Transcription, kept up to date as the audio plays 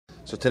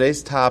So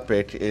today's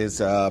topic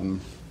is a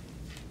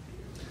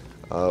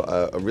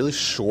really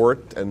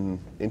short and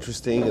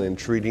interesting and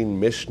intriguing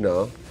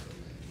Mishna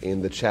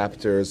in the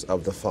chapters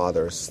of the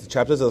Fathers. The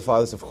chapters of the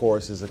Fathers, of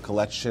course, is a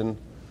collection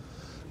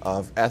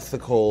of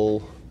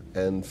ethical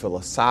and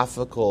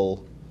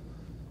philosophical,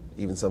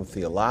 even some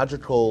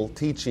theological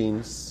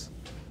teachings,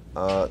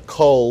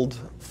 culled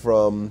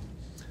from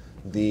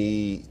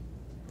the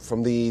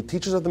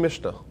teachers of the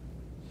Mishna,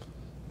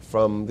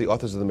 from the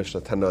authors of the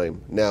Mishnah, Tanaim.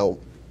 Now,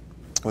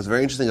 what's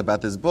very interesting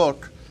about this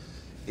book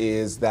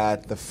is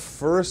that the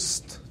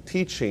first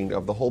teaching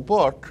of the whole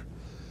book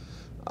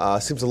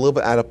seems a little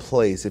bit out of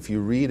place. If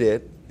you read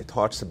it, it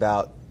talks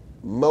about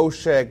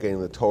Moshe getting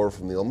the Torah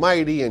from the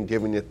Almighty and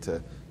giving it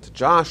to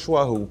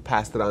Joshua, who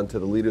passed it on to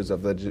the leaders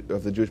of the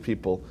Jewish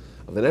people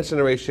of the next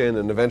generation,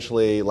 and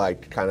eventually,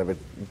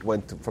 it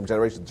went from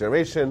generation to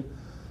generation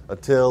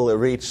until it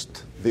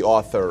reached the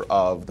author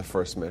of the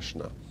first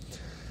Mishnah.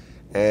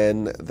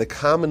 And the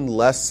common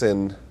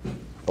lesson,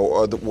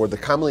 or the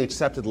commonly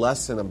accepted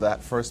lesson of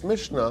that first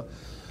Mishnah,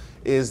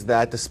 is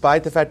that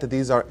despite the fact that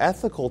these are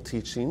ethical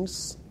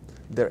teachings,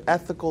 they're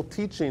ethical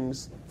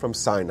teachings from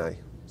Sinai.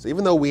 So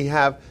even though we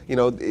have,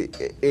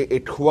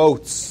 it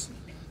quotes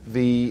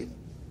the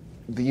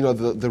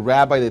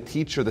rabbi, the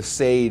teacher, the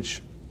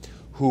sage,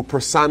 who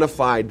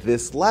personified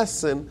this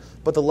lesson,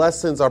 but the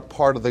lessons are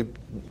part of the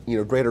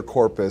greater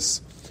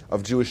corpus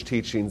of Jewish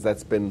teachings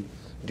that's been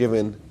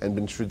given and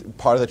been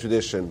part of the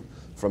tradition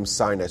from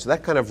Sinai. So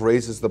that kind of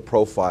raises the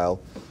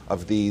profile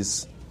of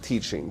these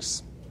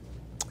teachings.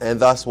 And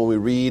thus, when we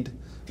read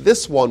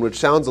this one, which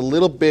sounds a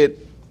little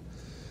bit,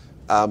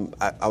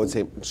 I would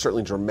say,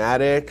 certainly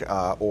dramatic,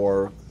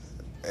 or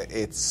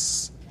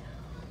it's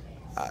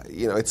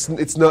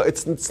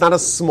not a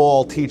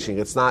small teaching.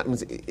 It's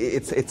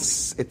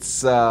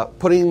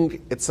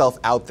putting itself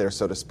out there,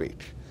 so to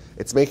speak.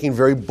 It's making it's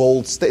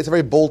a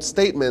very bold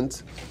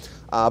statement,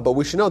 but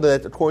we should know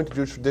that according to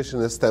Jewish tradition,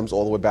 this stems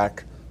all the way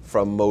back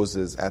from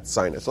Moses at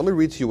Sinai. So let me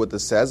read to you what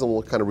this says, and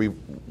we'll kind of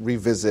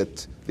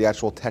revisit the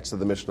actual text of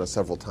the Mishnah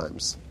several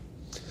times.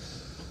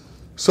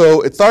 So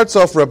it starts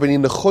off, Rabbi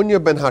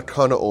Nechunya ben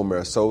Hakana,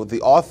 אומר. So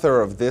the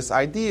author of this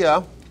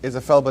idea is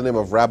a fellow by the name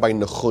of Rabbi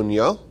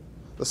Nechunya,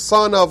 the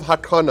son of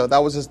Hakana.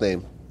 That was his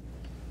name.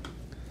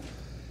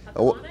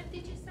 Hakana,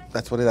 did you say?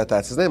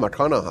 That's his name,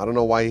 Hakana. I don't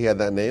know why he had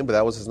that name, but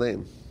that was his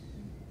name.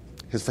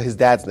 His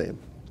dad's name.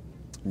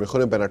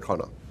 Nechunya ben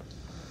Hakana.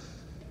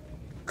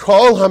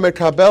 Kol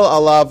hamekabel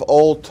alav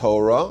ol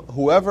Torah,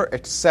 whoever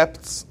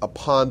accepts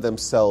upon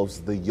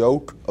themselves the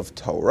yoke of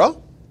Torah,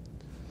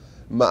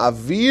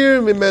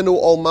 mamenu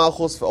ol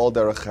Mלכות ועול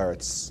derech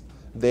eretz.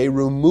 They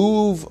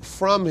remove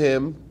from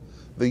him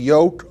the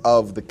yoke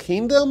of the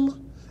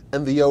kingdom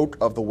and the yoke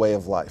of the way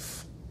of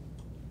life.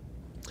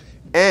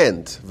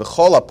 And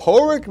v'chol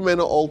הפורק ממנו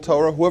ol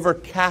Torah, whoever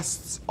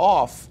casts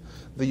off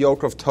the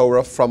yoke of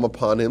Torah from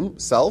upon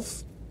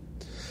himself,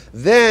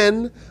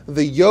 then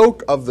the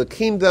yoke of the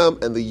kingdom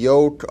and the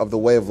yoke of the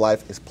way of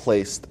life is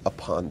placed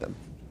upon them.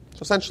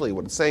 So essentially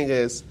what it's saying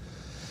is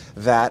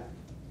that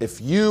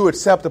if you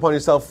accept upon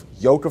yourself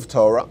yoke of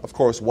Torah, of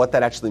course what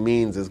that actually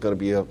means is going to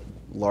be a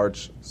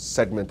large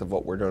segment of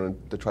what we're going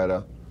to try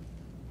to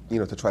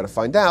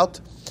find out.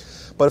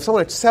 But if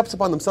someone accepts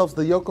upon themselves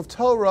the yoke of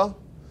Torah,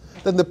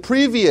 then the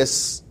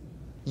previous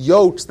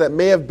yokes that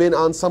may have been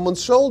on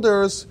someone's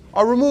shoulders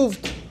are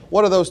removed.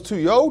 What are those two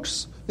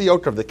yokes? The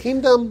yoke of the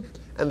kingdom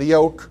and the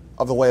yoke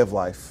of the way of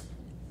life.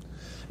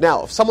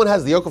 Now, if someone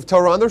has the yoke of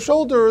Torah on their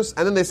shoulders,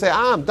 and then they say,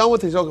 I'm done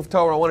with this yoke of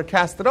Torah, I want to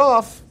cast it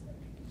off,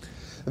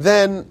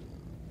 then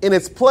in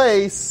its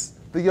place,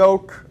 the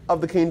yoke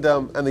of the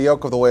kingdom and the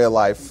yoke of the way of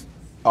life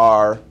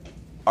are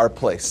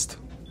placed.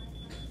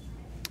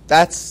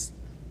 That's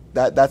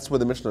where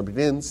the Mishnah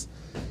begins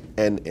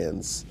and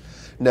ends.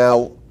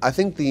 Now, I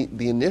think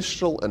the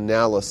initial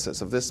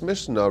analysis of this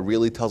Mishnah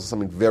really tells us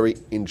something very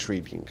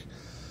intriguing.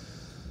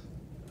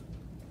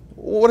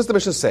 What does the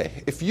Mishnah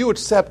say? If you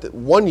accept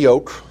one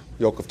yoke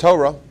of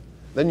Torah,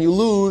 then you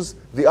lose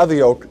the other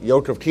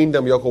yoke of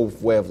kingdom, yoke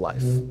of way of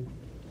life.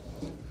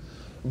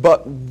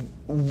 So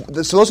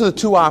those are the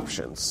two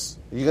options.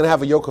 You're going to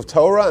have a yoke of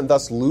Torah and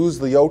thus lose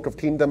the yoke of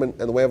kingdom and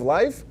the way of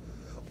life,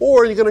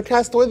 or you're going to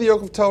cast away the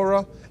yoke of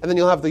Torah and then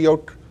you'll have the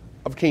yoke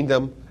of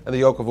kingdom and the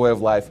yoke of way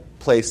of life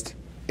placed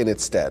in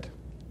its stead.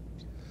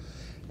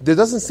 There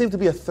doesn't seem to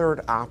be a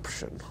third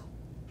option.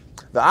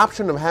 The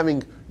option of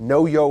having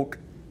no yoke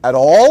at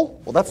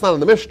all, well, that's not in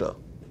the Mishnah.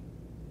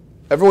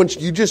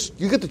 You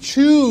get to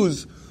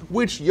choose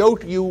which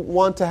yoke you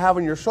want to have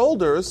on your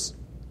shoulders,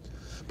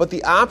 but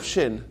the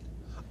option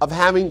of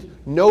having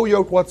no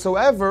yoke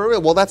whatsoever,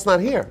 well, that's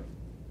not here.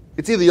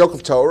 It's either yoke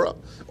of Torah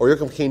or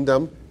yoke of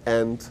kingdom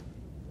and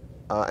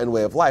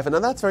way of life. And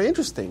now that's very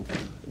interesting.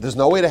 There's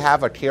no way to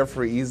have a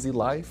carefree, easy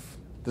life.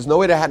 There's no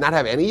way to not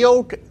have any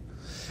yoke.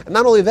 And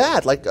not only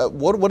that,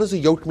 what does a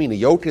yoke mean? A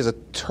yoke is a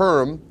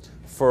term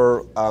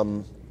for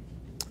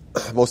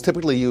most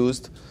typically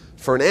used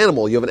for an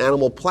animal. You have an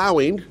animal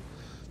plowing,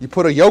 you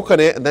put a yoke on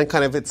it, and then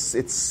kind of it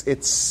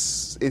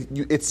submits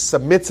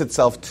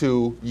itself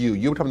to you.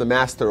 You become the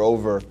master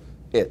over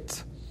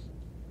it.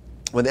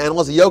 When the animal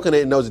has a yoke in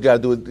it, it knows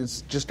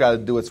it's just got to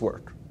do its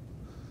work.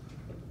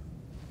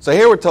 So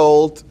here we're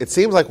told, it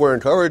seems like we're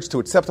encouraged to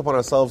accept upon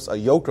ourselves a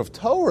yoke of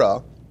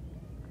Torah.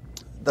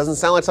 Doesn't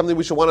sound like something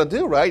we should want to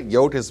do, right?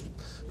 Yoke is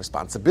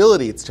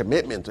responsibility, it's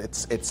commitment,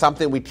 it's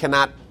something we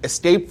cannot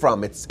escape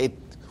from.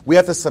 We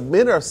have to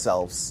submit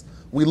ourselves.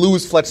 We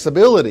lose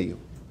flexibility.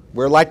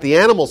 We're like the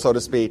animal, so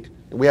to speak.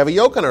 We have a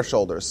yoke on our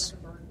shoulders.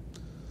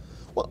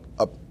 Well,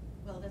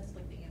 that's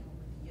like the animal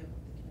with the yoke.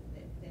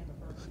 They have a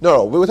burden.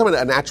 No, we were talking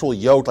about an actual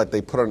yoke like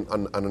they put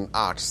on an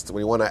ox.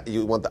 When you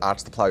want the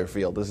ox to plow your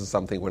field. This is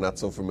something we're not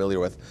so familiar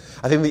with.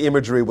 I think the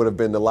imagery would have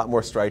been a lot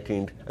more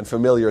striking and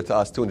familiar to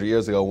us 200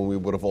 years ago when we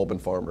would have all been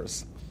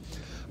farmers.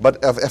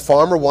 But if a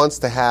farmer wants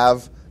to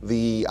have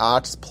the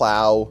ox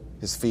plow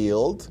his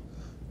field,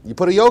 you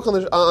put a yoke on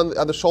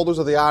the shoulders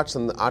of the ox,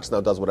 and the ox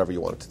now does whatever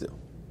you want it to do.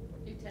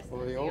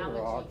 For the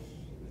older ox,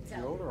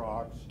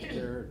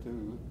 there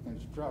to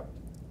instruct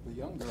the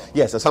younger ox.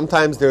 Yes, so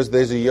sometimes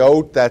there's a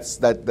yoke that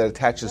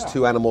attaches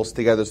two animals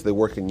together so they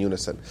work in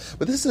unison.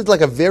 But this is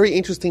like a very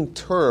interesting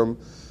term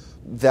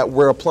that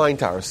we're applying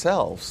to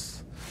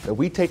ourselves. That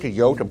we take a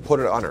yoke and put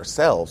it on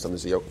ourselves, and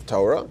there's a yoke of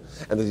Torah,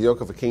 and there's a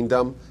yoke of a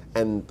kingdom,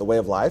 and the way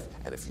of life.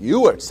 And if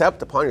you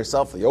accept upon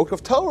yourself the yoke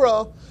of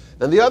Torah,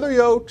 then the other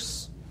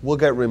yokes will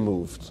get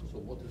removed. So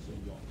what is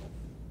a yoke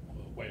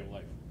of way of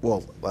life?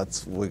 Well,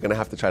 we're going to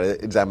have to try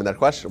to examine that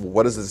question.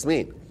 What does this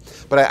mean?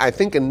 But I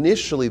think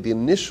initially, the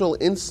initial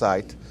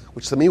insight,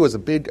 which to me was a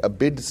big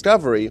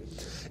discovery,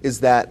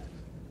 is that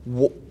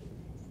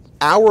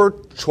our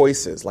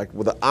choices, like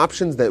the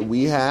options that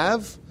we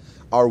have,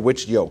 are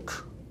which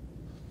yoke.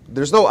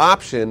 There's no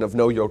option of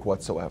no yoke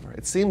whatsoever.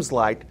 It seems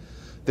like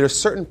there are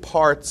certain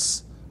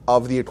parts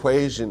of the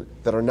equation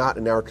that are not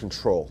in our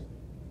control.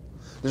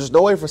 There's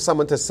no way for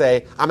someone to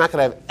say, I'm not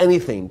going to have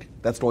anything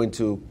that's going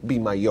to be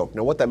my yoke.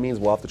 Now, what that means,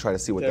 we'll have to try to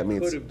see what that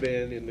means. That could have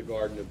been in the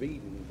Garden of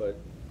Eden, but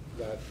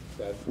that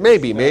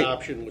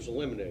option was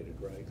eliminated,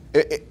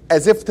 right?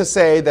 As if to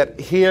say that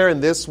here in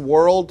this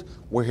world,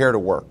 we're here to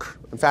work.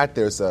 In fact,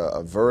 there's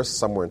a verse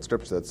somewhere in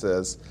Scripture that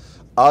says,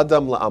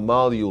 Adam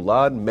la'amal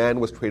yulad, man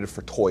was created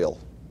for toil.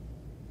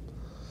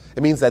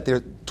 It means that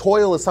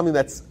toil is something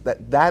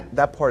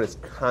that part is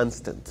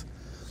constant.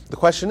 The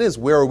question is,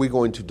 where are we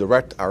going to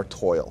direct our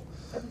toil?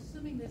 I'm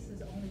assuming this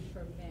is only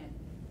for men.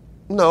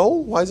 No,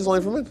 why is this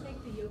only for men?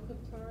 Take the yoke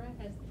of Torah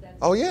as that's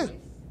Oh, yeah. choice.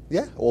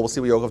 Yeah, well, we'll see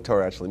what yoke of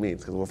Torah actually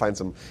means, because we'll find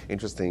some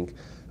interesting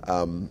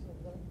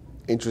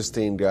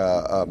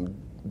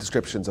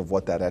descriptions of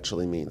what that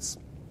actually means.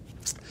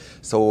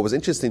 So what was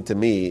interesting to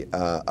me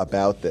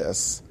about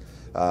this,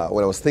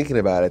 when I was thinking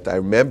about it, I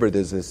remember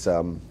there's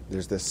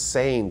this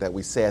saying that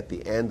we say at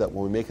the end that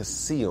when we make a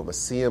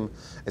siyum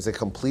is a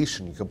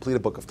completion. You complete a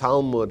book of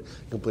Talmud,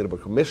 you complete a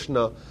book of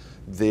Mishna.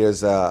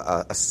 There's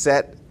a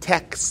set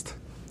text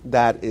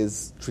that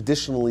is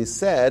traditionally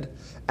said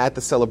at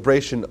the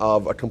celebration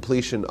of a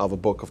completion of a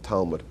book of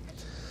Talmud.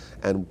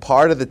 And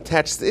part of the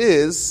text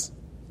is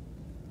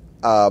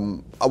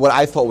what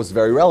I thought was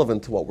very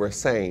relevant to what we're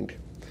saying.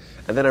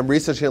 And then I'm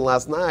researching it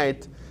last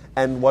night,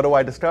 and what do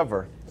I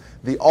discover?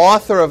 The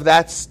author of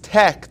that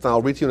text, and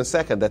I'll read to you in a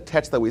second, that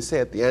text that we say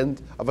at the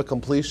end of a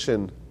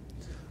completion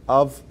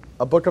of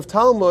a book of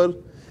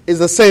Talmud is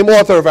the same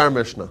author of our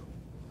Mishnah.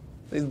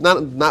 He's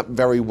not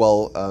very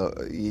well,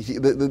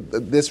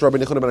 this Rabbi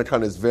Nechunya ben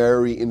Hakana is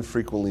very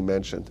infrequently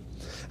mentioned.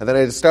 And then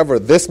I discover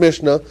this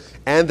Mishnah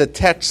and the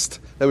text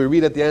that we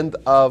read at the end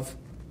of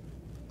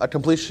a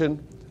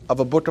completion of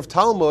a book of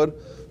Talmud,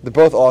 they're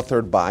both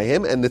authored by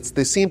him, and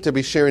they seem to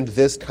be sharing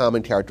this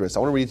common characteristic. I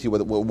want to read to you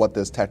what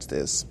this text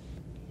is.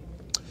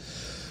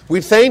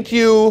 We thank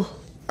you,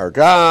 our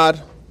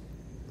God,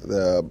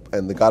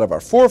 and the God of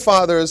our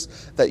forefathers,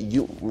 that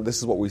you, this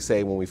is what we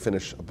say when we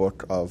finish a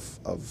book of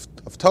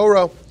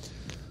Torah,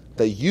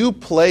 that you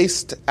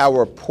placed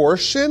our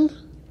portion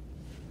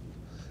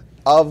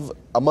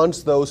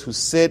amongst those who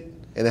sit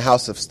in the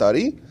house of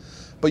study,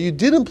 but you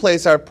didn't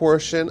place our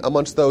portion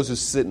amongst those who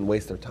sit and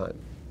waste their time.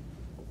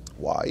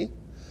 Why?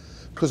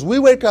 Because we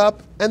wake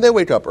up, and they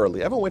wake up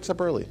early. Everyone wakes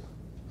up early.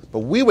 But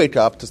we wake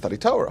up to study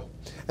Torah,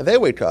 and they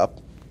wake up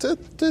to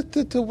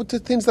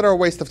things that are a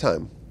waste of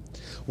time.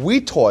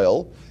 We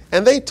toil,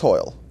 and they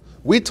toil.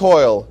 We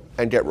toil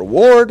and get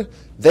reward.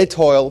 They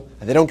toil,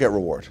 and they don't get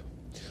reward.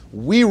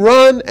 We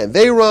run, and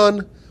they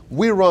run.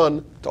 We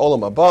run to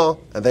Olam Haba,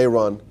 and they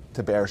run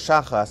to Be'er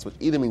Shachas, which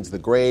either means the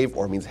grave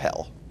or means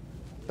hell.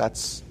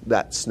 That's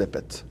that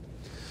snippet.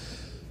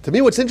 To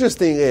me, what's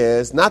interesting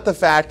is not the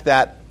fact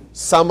that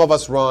some of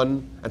us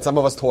run, and some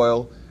of us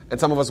toil, and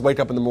some of us wake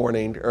up in the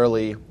morning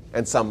early,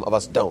 and some of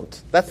us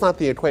don't. That's not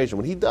the equation.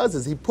 What he does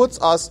is he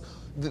puts us,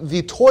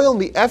 the toil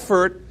and the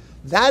effort,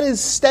 that is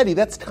steady,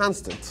 that's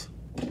constant.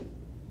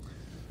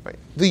 Right.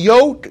 The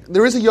yoke,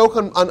 there is a yoke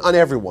on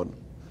everyone.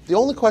 The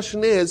only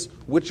question is,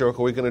 which yoke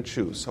are we going to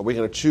choose? Are we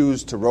going to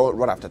choose to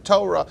run after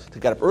Torah, to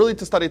get up early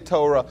to study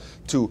Torah,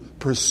 to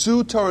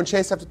pursue Torah and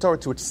chase after Torah,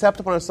 to accept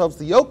upon ourselves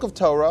the yoke of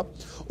Torah,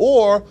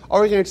 or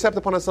are we going to accept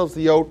upon ourselves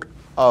the yoke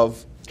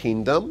of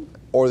kingdom,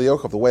 or the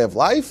yoke of the way of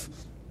life,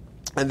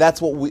 And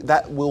that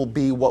will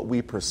be what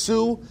we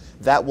pursue.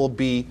 That will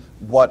be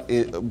what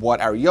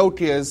our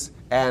yoke is.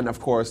 And, of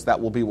course, that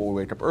will be what we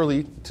wake up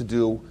early to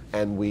do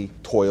and we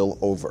toil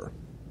over.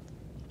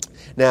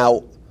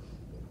 Now,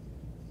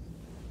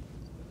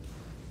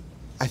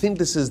 I think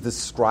this is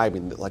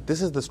describing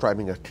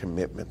a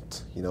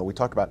commitment. We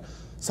talk about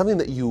something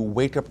that you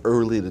wake up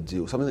early to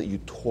do, something that you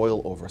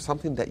toil over,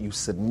 something that you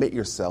submit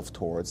yourself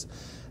towards.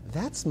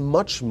 That's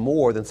much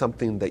more than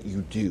something that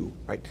you do,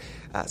 right?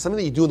 Something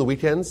that you do on the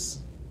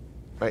weekends,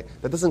 right?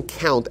 That doesn't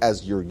count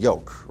as your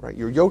yoke, right?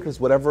 Your yoke is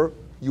whatever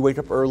you wake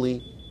up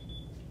early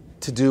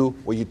to do,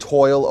 what you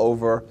toil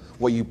over,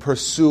 what you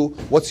pursue,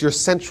 what's your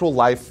central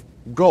life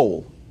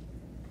goal.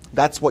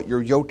 That's what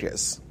your yoke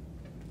is.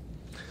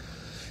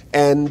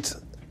 And,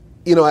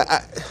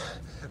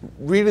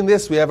 reading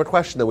this, we have a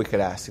question that we could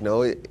ask,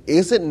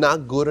 is it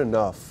not good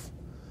enough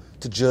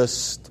to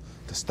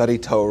study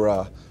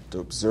Torah, to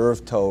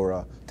observe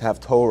Torah, to have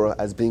Torah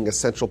as being a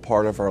central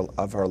part of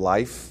our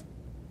life?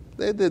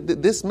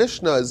 This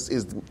Mishna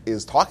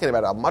is talking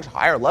about a much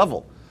higher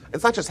level.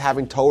 It's not just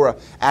having Torah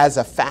as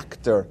a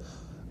factor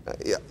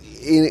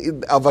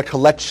of a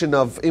collection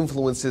of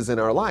influences in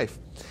our life.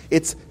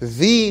 It's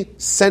the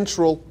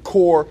central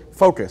core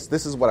focus.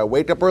 This is what I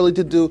wake up early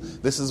to do.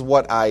 This is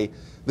what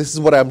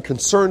I'm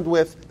concerned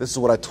with. This is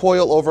what I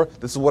toil over.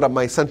 This is what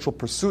my central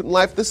pursuit in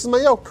life. This is my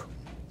yoke.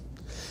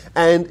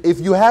 And if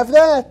you have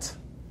that,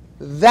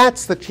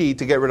 that's the key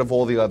to get rid of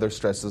all the other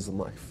stresses in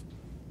life.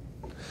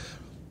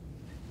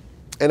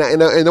 And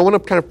I want to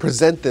kind of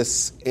present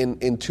this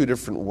in two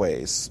different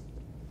ways.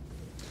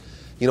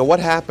 What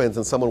happens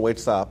when someone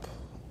wakes up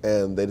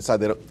and they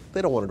decide they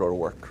don't want to go to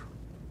work?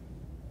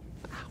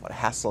 What a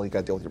hassle! You got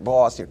to deal with your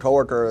boss, your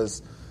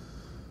coworkers.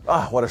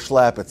 What a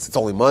schlep! It's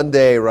only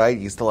Monday, right?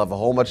 You still have a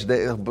whole much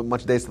days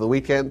to the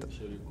weekend.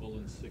 So you're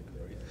calling sick,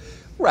 right?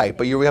 Right,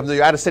 but you're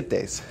out of sick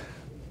days.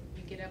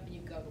 You get up and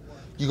you go to work.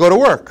 You go to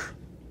work.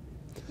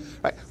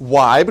 Right?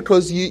 Why?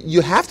 Because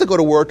you have to go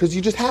to work because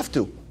you just have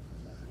to.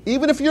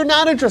 Even if you're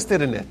not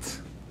interested in it.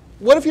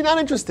 What if you're not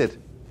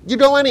interested? You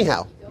go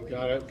anyhow. You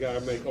gotta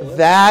make a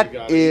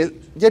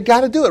living. You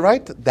gotta do it,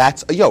 right?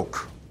 That's a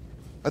yoke.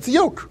 That's a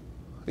yoke.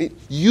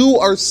 You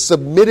are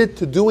submitted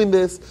to doing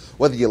this,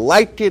 whether you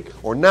like it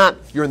or not.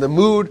 You're in the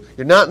mood,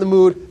 you're not in the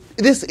mood.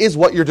 This is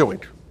what you're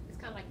doing. It's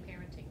kind of like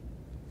parenting.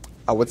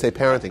 I would say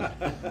parenting.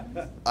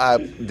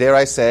 Dare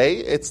I say,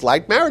 it's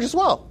like marriage as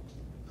well.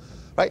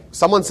 Right?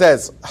 Someone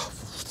says,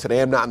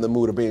 today I'm not in the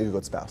mood of being a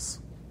good spouse.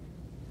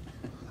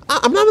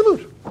 I'm not in the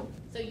mood.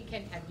 So you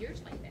can have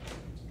yours like that.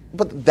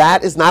 But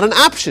that is not an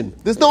option.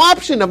 There's no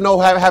option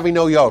of having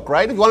no yoke,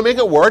 right? If you want to make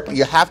it work,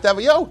 you have to have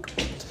a yoke.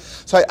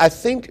 So I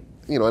think,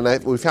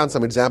 we found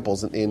some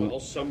examples in.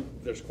 Well,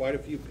 there's quite a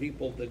few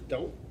people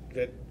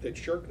that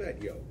shirk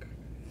that yoke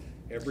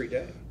every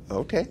day.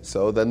 Okay,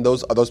 so then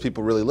are those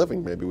people really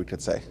living? Maybe we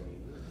could say.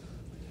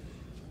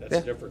 That's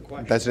a different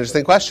question. That's an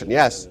interesting question.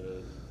 Yes,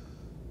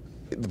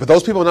 but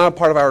those people are not a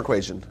part of our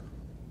equation.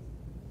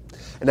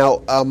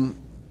 Now,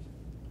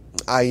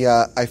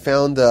 I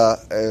found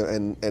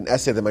an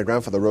essay that my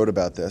grandfather wrote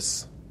about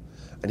this,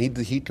 and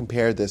he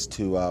compared this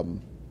to.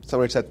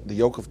 Somebody said the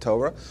yoke of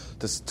Torah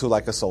to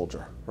like a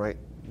soldier, right?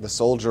 The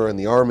soldier in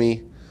the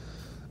army,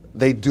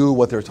 they do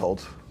what they're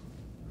told.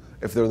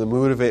 If they're in the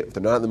mood of it, if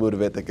they're not in the mood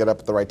of it, they get up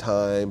at the right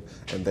time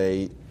and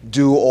they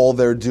do all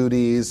their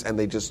duties and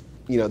they just,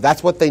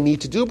 that's what they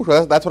need to do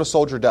because that's what a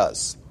soldier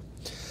does.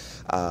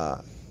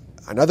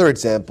 Another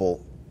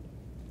example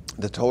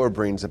the Torah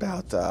brings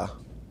about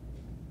Yisachar.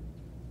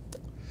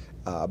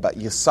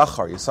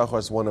 Yisachar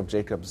is one of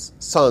Jacob's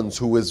sons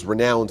who is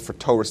renowned for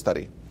Torah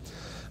study.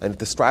 And it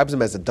describes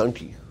him as a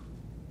donkey,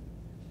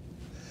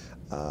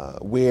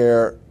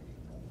 where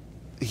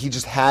he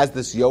just has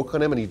this yoke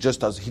on him, and he just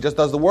does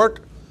the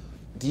work.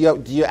 Do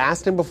you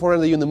ask him before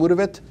are you in the mood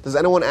of it? Does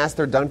anyone ask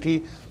their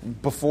donkey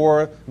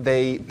before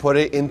they put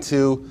it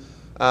into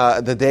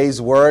the day's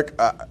work?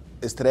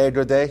 Is today a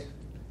good day?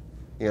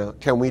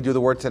 Can we do the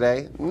work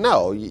today?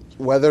 No.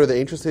 Whether they're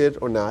interested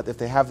or not, if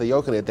they have the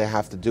yoke on it, they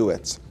have to do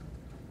it.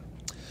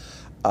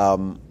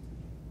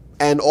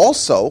 And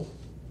also,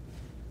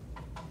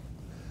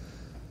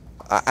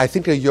 I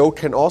think a yoke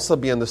can also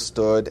be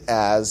understood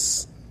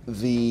as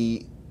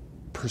the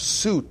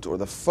pursuit or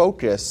the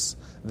focus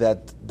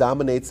that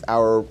dominates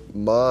our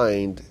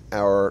mind,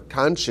 our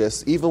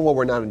conscious, even when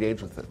we're not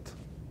engaged with it.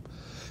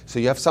 So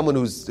you have someone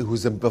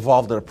who's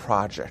involved in a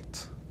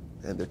project,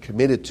 and they're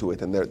committed to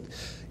it, and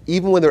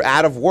even when they're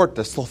out of work,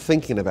 they're still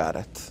thinking about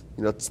it.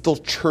 It's still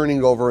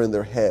churning over in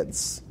their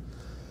heads.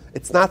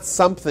 It's not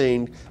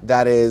something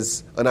that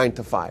is a 9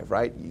 to 5,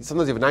 right?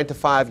 Sometimes you have a 9 to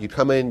 5, you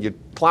come in, you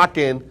clock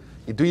in,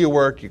 you do your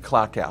work, you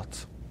clock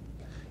out.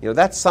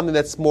 That's something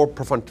that's more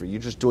perfunctory.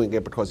 You're just doing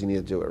it because you need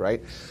to do it,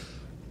 right?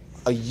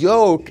 A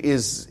yoke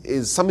is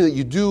something that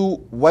you do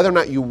whether or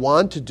not you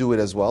want to do it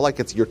as well,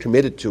 like you're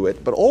committed to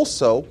it, but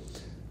also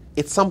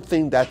it's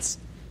something that's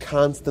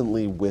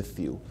constantly with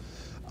you.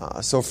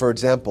 So, for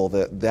example,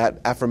 that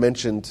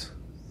aforementioned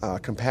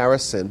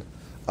comparison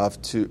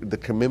the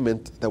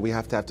commitment that we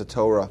have to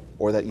Torah,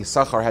 or that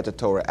Yisachar had to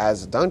Torah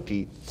as a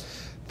donkey.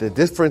 The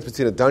difference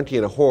between a donkey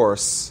and a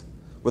horse,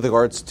 with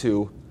regards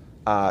to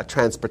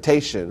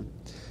transportation,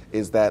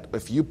 is that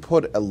if you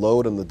put a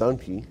load on the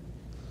donkey,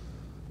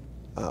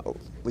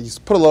 you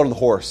put a load on the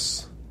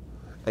horse,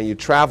 and you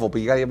travel,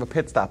 but you got to have a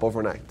pit stop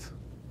overnight.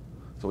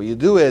 So what you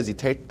do is you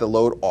take the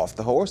load off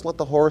the horse, let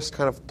the horse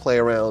kind of play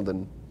around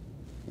and,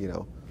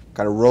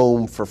 kind of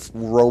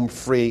roam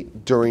free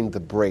during the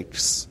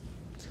breaks.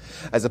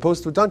 As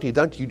opposed to a donkey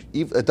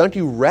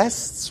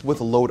rests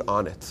with a load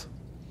on it.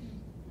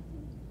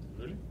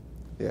 Really?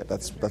 Yeah,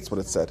 that's what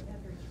it said.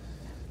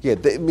 Yeah,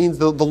 it means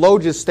the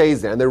load just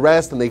stays there, and they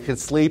rest, and they can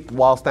sleep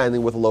while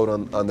standing with a load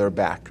on their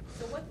back.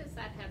 So what does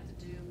that have to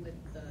do with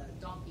the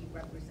donkey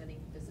representing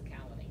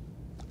physicality?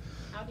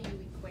 How do you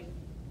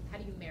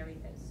marry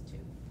those two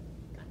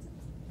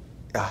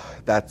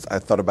concepts? I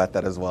thought about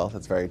that as well.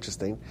 That's very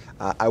interesting.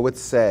 I would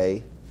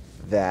say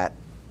that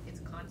It's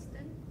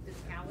constant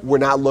physicality. we're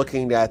not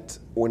looking at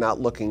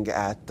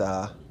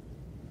the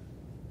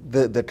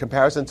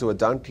comparison to a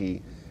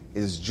donkey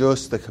is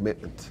just the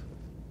commitment.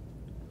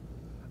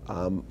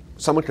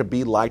 Someone could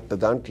be like the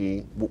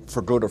donkey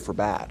for good or for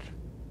bad,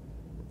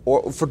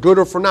 or for good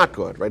or for not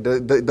good, right?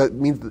 That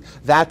means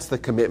that's the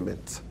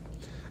commitment,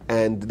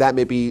 and that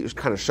maybe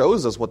kind of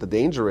shows us what the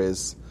danger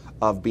is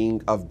of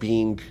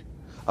having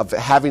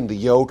the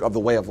yoke of the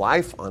way of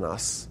life on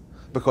us,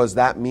 because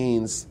that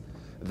means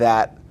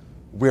that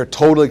we're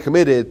totally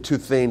committed to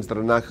things that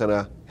are not going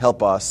to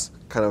help us,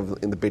 kind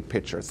of in the big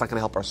picture. It's not going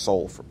to help our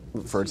soul,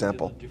 for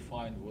example. You didn't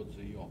define what's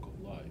the yoke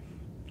of life.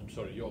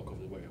 Yoke of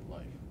the way of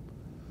life.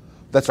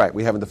 That's right.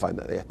 We haven't defined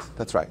that yet.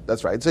 That's right.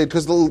 So,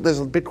 because there's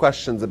big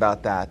questions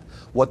about that,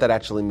 what that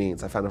actually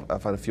means. I found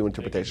a few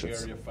interpretations.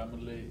 Taking care of your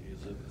family,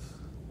 is it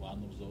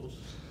one of those?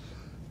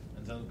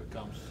 And then it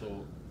becomes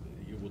so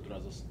you would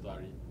rather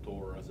study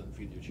Torah than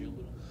feed your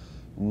children?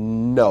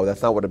 No,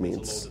 that's not what it It's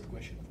means. a loaded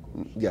question, of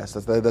course. Yes,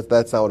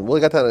 that's not what. We'll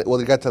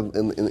get to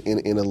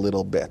in a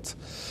little bit.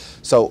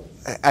 So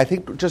I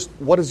think just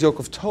what is Yoke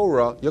of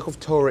Torah? Yoke of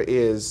Torah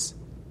is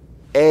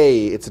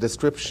it's a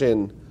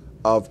description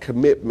of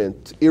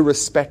commitment,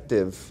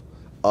 irrespective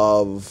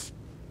of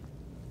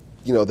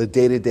the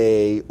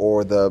day-to-day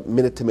or the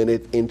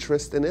minute-to-minute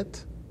interest in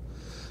it.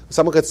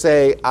 Someone could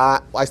say,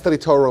 I study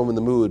Torah when I'm in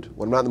the mood.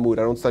 When I'm not in the mood,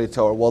 I don't study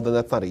Torah. Well, then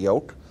that's not a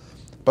yoke.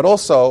 But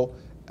also,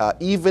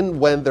 even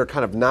when they're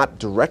kind of not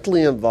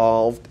directly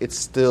involved, it's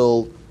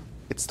still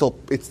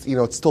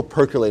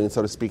percolating,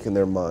 so to speak, in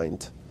their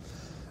mind.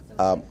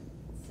 Center is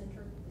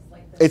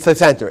like It's the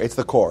center. It's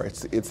the core.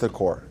 It's the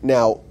core.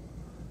 Now,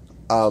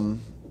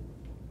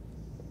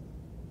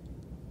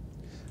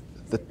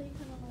 Is it kind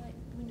of like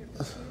when your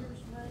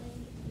computer's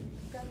running,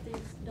 you've got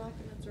these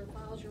documents or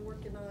files you're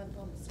working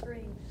on the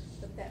screen,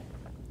 but that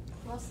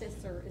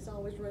processor is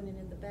always running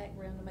in the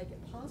background to make it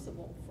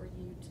possible for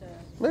you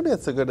maybe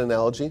that's a good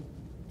analogy.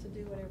 to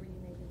do whatever you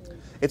need to do.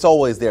 It's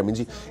always there. It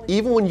means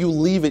even when you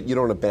leave it, you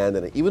don't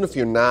abandon it. Even if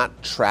you're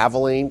not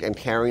traveling and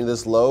carrying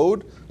this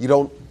load, you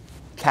don't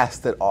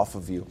cast it off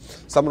of you.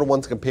 Someone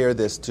once compared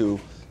this to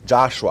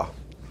Joshua.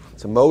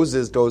 So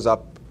Moses goes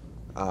up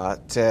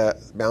to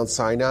Mount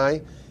Sinai,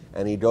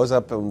 and he goes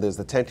up, and there's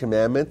the Ten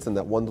Commandments and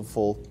that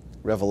wonderful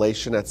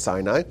revelation at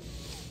Sinai.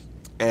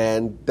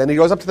 And then he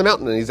goes up to the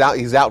mountain, and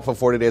he's out for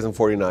 40 days and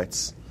 40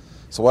 nights.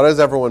 So what does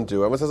everyone do?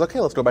 Everyone says, okay,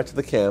 let's go back to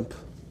the camp,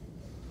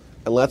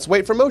 and let's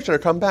wait for Moshe to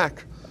come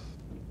back.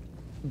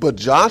 But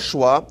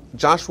Joshua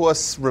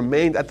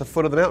remained at the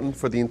foot of the mountain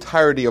for the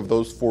entirety of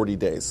those 40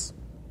 days.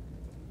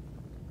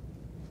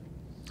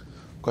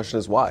 Question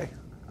is why?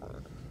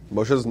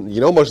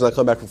 Moshe's not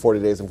coming back for 40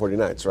 days and 40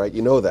 nights, right?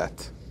 You know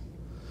that.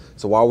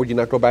 So why would you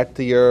not go back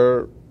to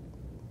your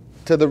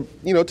camp,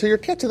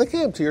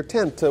 to your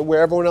tent, to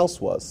where everyone else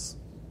was?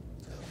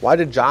 Why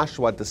did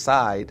Joshua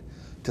decide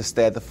to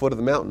stay at the foot of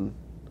the mountain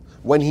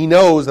when he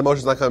knows that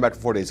Moshe's not coming back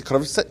for 4 days? He could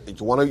have said,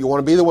 "You want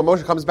to be there when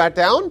Moshe comes back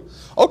down?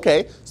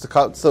 Okay,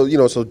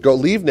 so go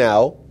leave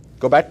now,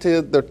 go back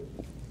to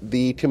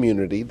the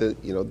community,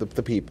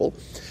 the people,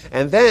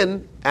 and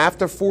then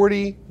after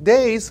 40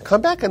 days,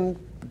 come back and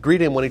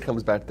greet him when he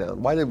comes back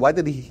down." Why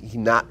did he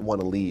not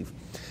want to leave?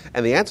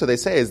 And the answer they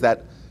say is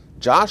that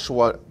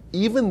Joshua,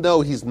 even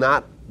though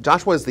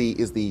Joshua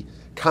is the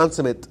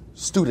consummate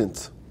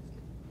student,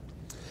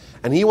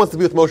 and he wants to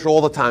be with Moshe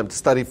all the time to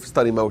study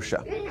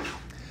Moshe.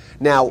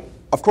 Now,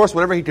 of course,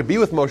 whenever he could be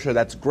with Moshe,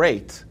 that's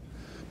great,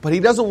 but he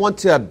doesn't want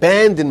to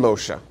abandon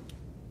Moshe.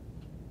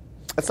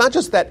 It's not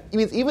just that. I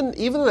mean,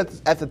 even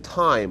at the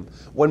time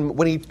when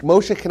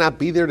Moshe cannot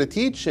be there to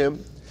teach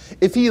him,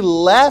 if he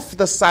left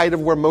the site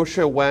of where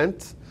Moshe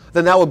went,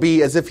 then that would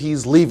be as if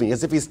he's leaving,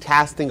 as if he's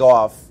casting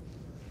off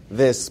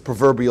this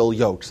proverbial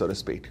yoke, so to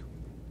speak.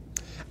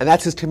 And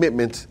that's his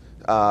commitment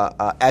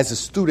as a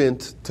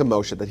student to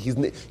Moshe, that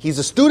he's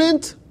a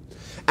student,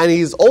 and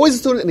he's always a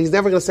student, and he's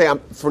never going to say,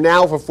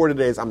 for 40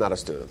 days, I'm not a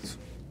student.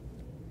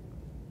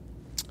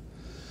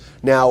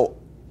 Now,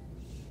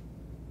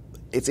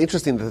 it's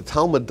interesting that the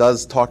Talmud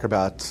does talk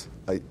about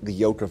the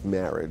yoke of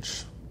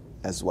marriage.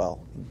 as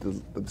well.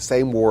 The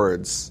same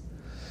words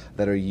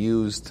that are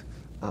used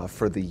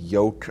for the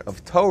yoke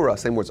of Torah,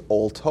 same words,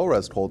 all Torah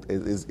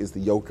is the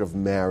yoke of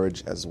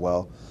marriage as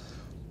well,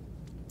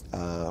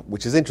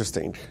 which is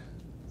interesting.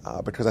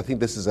 Because I think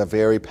this is a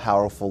very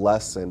powerful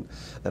lesson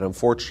that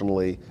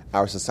unfortunately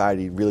our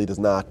society really does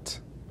not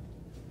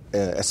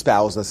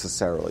espouse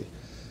necessarily.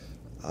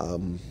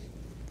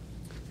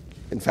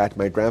 In fact,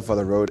 my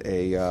grandfather wrote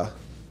a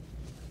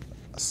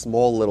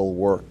small little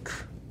work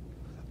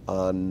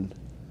on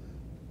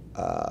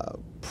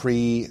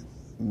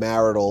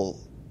premarital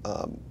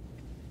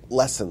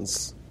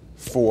lessons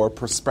for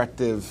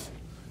prospective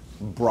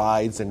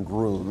brides and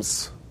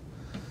grooms.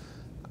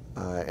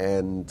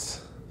 And so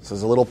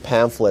there's a little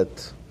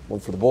pamphlet, one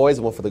for the boys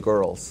and one for the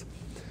girls.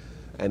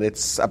 And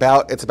it's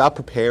about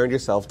preparing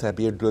yourself to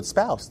be a good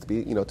spouse,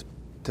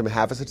 to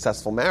have a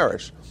successful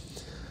marriage.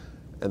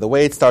 And the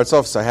way it starts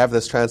off, so I have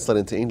this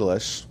translated into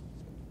English.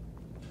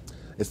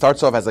 It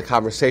starts off as a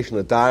conversation,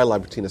 a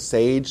dialogue between a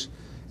sage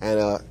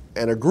and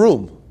a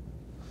groom.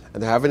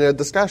 And they're having a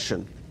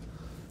discussion.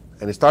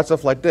 And it starts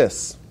off like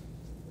this.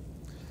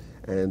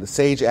 And the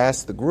sage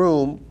asks the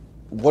groom,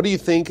 what do you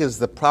think is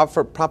the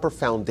proper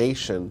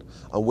foundation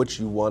on which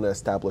you want to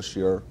establish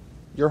your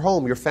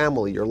home, your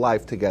family, your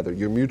life together,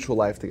 your mutual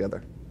life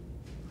together?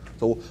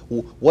 So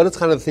what is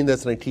kind of the thing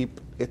that's going to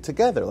keep it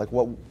together? Like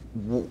on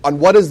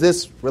what is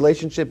this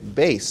relationship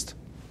based?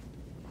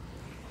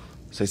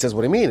 So he says,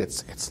 what do you mean?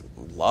 It's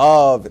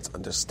love, it's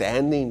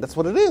understanding. That's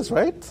what it is,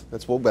 right?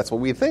 That's what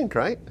we think,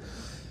 right?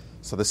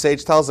 So the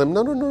sage tells him,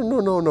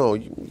 no.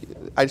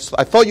 I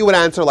thought you would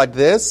answer like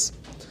this,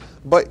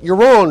 but you're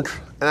wrong.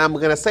 And I'm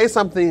going to say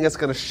something that's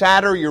going to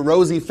shatter your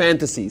rosy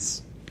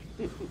fantasies.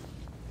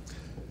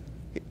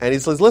 And he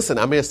says, listen,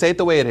 I'm going to say it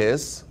the way it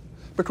is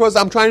because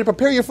I'm trying to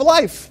prepare you for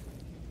life.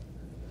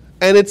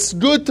 And it's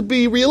good to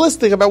be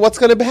realistic about what's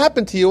going to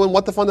happen to you and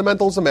what the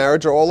fundamentals of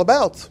marriage are all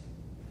about.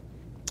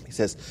 He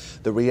says,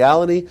 the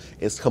reality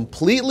is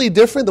completely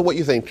different than what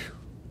you think.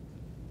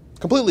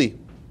 Completely.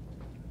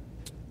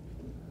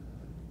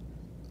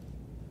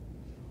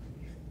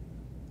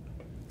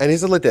 And he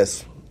said like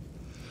this.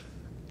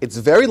 It's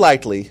very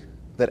likely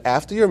that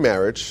after your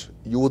marriage,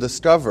 you will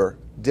discover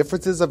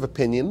differences of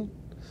opinion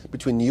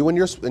between you and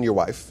your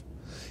wife.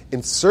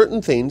 In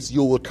certain things,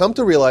 you will come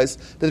to realize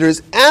that there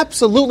is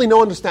absolutely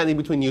no understanding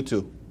between you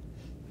two.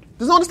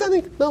 There's no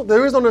understanding. No,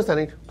 there is no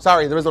understanding.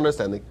 Sorry, there is no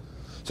understanding.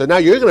 So now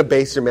you're going to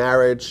base your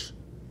marriage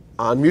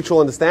on mutual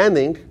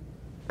understanding,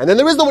 and then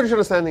there is no mutual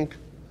understanding.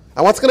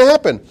 And what's going to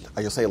happen?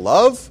 You'll say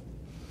love?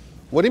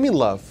 What do you mean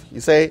love? You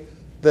say,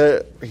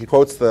 he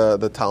quotes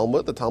the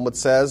Talmud. The Talmud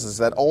says is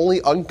that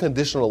only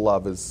unconditional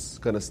love is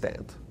going to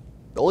stand.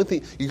 The only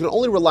thing, you can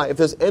only rely, if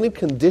there's any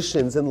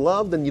conditions in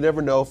love, then you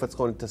never know if it's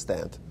going to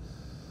stand.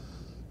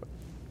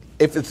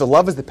 If the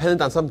love is dependent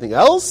on something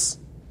else,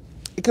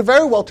 it could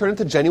very well turn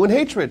into genuine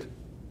hatred.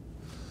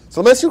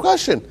 So let me ask you a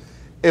question.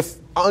 If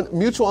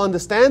mutual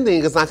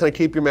understanding is not going to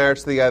keep your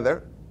marriage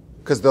together,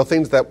 because there are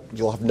things that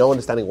you'll have no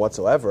understanding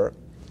whatsoever,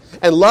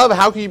 and love,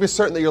 how can you be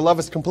certain that your love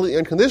is completely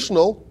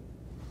unconditional?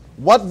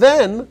 What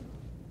then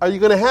are you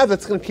going to have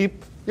that's going to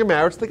keep your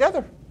marriage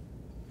together?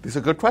 These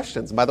are good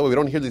questions. And by the way, we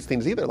don't hear these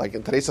things either. Like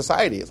in today's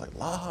society, it's like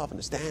love,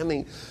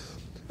 understanding.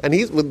 And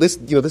this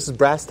is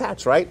brass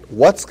tacks, right?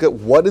 What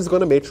is going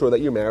to make sure that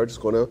your marriage is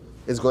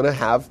going to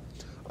have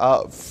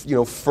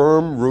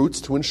firm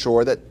roots to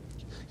ensure that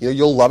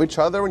you'll love each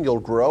other and you'll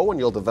grow and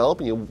you'll develop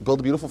and you'll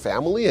build a beautiful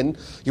family and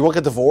you won't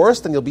get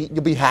divorced and you'll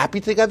be happy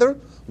together.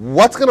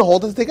 What's going to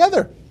hold us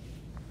together?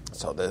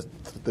 So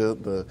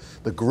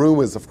the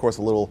groom is, of course,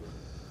 a little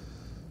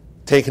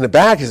taken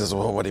aback. He says,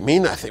 well, what do you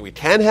mean? I think we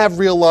can have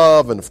real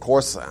love. And, of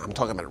course, I'm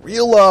talking about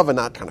real love and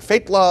not kind of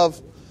fake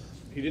love.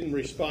 He didn't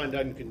respond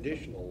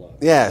unconditional love.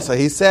 Yeah, so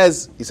he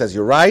says,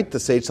 you're right. The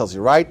sage tells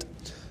you right.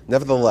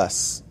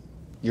 Nevertheless,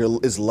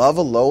 is love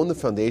alone the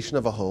foundation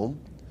of a home?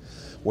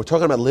 We're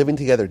talking about living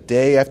together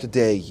day after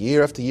day,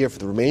 year after year for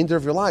the remainder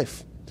of your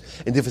life.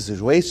 In different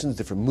situations,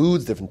 different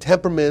moods, different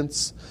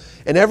temperaments.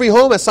 And every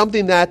home has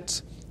something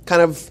that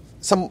kind of,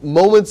 some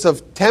moments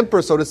of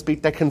temper, so to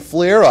speak, that can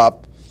flare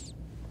up.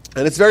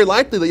 And it's very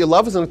likely that your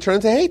love is going to turn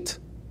into hate.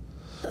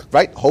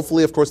 Right?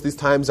 Hopefully, of course, these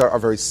times are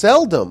very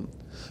seldom.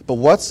 But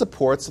what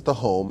supports the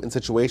home in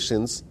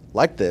situations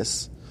like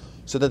this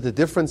so that the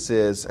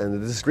differences and the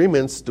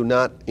disagreements do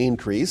not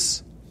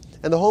increase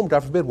and the home,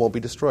 God forbid, won't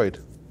be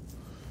destroyed?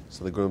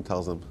 So the groom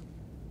tells him,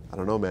 I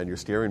don't know, man, you're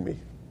scaring me.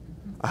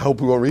 I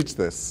hope we won't reach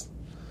this.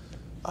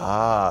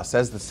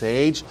 Says the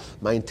sage,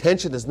 my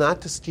intention is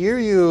not to scare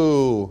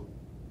you,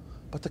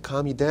 but to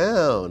calm you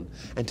down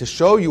and to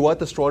show you what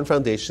the strong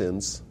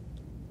foundations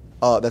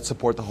that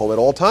support the home at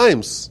all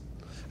times.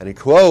 And he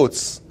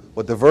quotes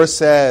what the verse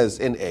says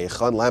in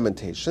Echan,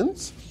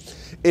 Lamentations.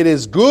 It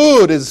is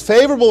good, it is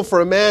favorable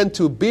for a man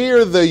to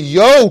bear the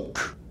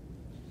yoke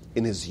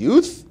in his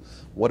youth.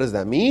 What does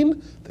that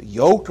mean? The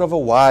yoke of a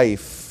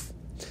wife.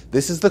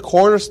 This is the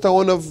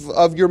cornerstone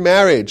of your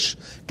marriage.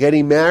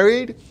 Getting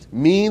married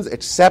means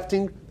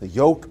accepting the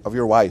yoke of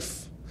your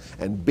wife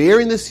and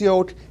bearing this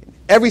yoke in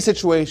every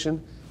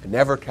situation and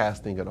never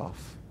casting it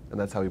off. And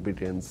that's how he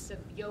begins. The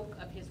yoke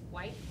of his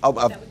wife? Of-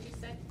 Is of- that what you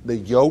said? The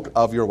yoke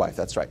of your wife.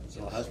 That's right.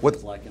 So a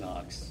husband's What- like an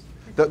ox.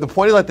 The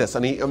point is like this,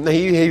 and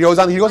he goes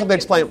on to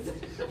explain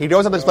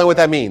what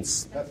that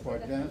means. That's why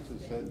Genesis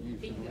said you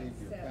should leave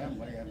your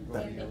family and go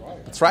to your wife.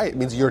 That's right. It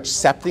means you're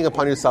accepting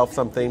upon yourself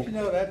something. You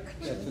know, that's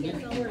an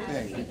interesting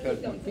thing, because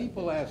when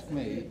people ask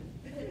me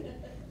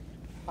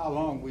how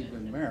long we've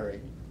been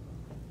married,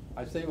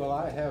 I say, well,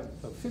 I have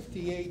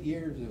 58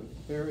 years of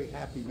very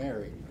happy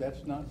marriage.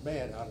 That's not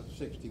bad out of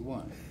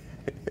 61.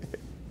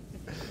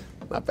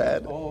 Not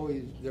bad. There's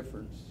always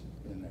difference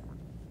in there.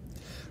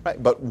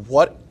 Right, but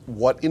what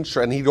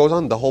and he goes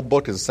on. The whole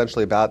book is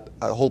essentially about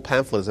a whole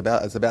pamphlet is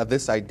about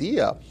this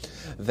idea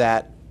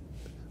that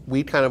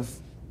we kind of,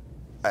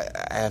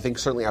 I think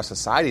certainly our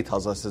society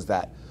tells us is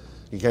that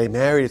you get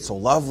married, it's so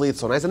lovely, it's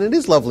so nice, and it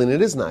is lovely and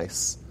it is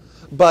nice,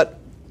 but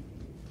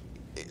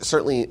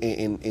certainly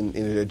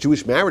in a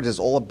Jewish marriage is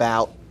all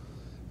about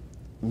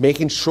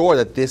making sure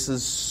that this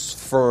is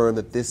firm,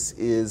 that this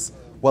is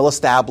well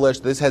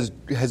established, this has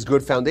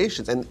good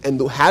foundations.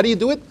 And how do you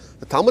do it?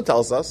 The Talmud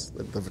tells us,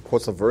 it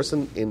quotes a verse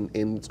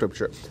in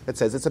Scripture that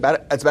says it's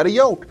about a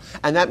yoke.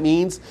 And that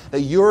means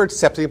that you're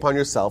accepting upon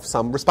yourself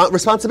some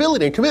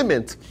responsibility and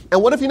commitment.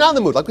 And what if you're not in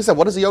the mood? Like we said,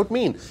 what does a yoke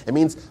mean? It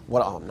means,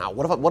 what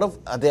if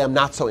a day I'm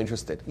not so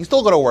interested? You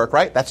still go to work,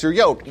 right? That's your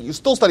yoke. You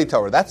still study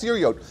Torah. That's your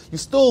yoke. You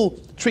still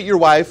treat your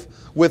wife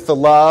with the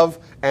love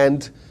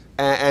and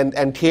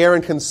care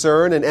and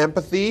concern and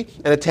empathy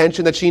and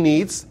attention that she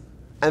needs.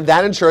 And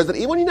that ensures that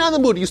even when you're not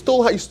in the mood, you're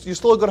still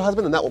a good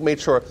husband, and that will make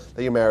sure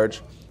that your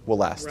marriage will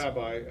last.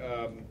 Rabbi,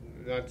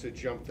 not to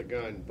jump the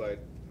gun, but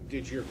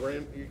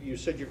you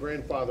said your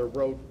grandfather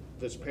wrote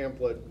this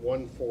pamphlet,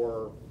 one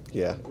for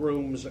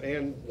grooms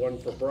and one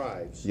for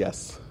brides.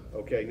 Yes.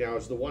 Okay, now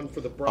is the one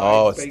for the bride?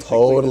 Oh, it's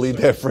totally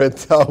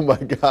different. Oh my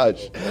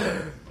gosh.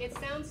 It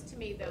sounds to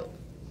me, though,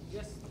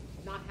 just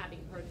not having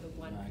heard the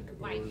one for the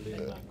wife,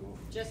 but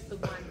just the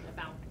one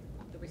about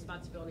the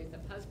responsibilities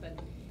of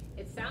husband,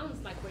 it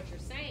sounds like what you're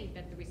saying,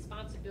 that the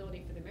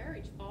responsibility for the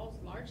marriage falls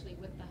largely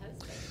with the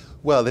husband.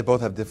 Well, they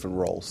both have different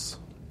roles,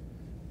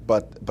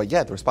 but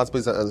yeah, the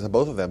responsibilities are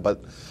both of them.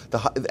 But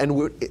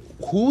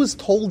who is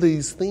told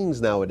these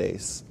things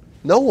nowadays?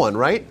 No one,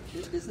 right?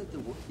 Isn't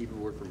the Hebrew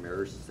word for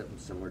marriage something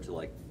similar to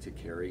like to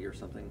carry or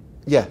something?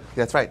 Yeah,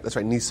 that's right. That's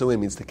right. Nisuin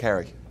means to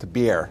carry, to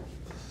bear.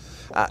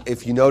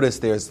 If you notice,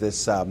 there's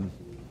this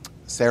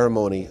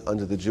ceremony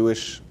under the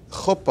Jewish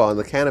chuppah on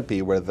the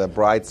canopy where the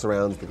bride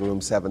surrounds the groom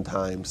 7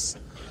 times.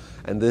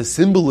 And the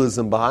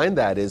symbolism behind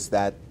that is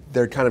that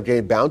they're kind of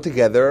getting bound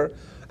together,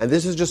 and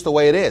this is just the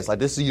way it is. Like,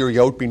 this is your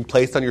yoke being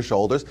placed on your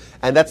shoulders,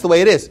 and that's the way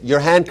it is. You're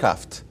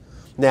handcuffed.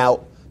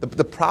 Now,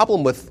 the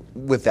problem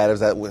with that is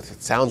that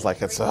it sounds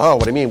like it's,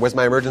 what do you mean? Where's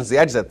my emergency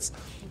exits?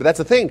 But that's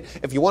the thing.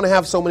 If you want to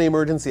have so many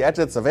emergency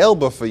exits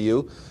available for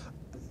you,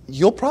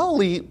 you'll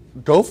probably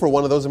go for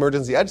one of those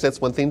emergency exits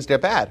when things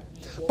get bad.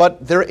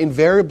 But there's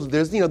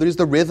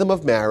the rhythm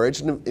of marriage,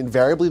 and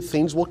invariably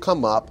things will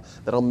come up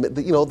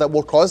that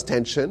will cause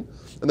tension.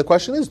 And the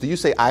question is, do you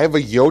say, I have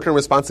a yoke and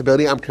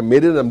responsibility, I'm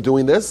committed, I'm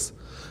doing this?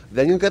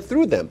 Then you'll get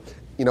through them.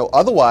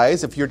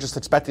 Otherwise, if you're just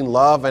expecting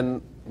love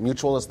and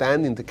mutual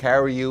understanding to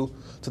carry you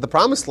to the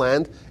promised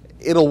land,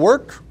 it'll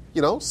work,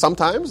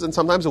 sometimes, and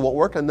sometimes it won't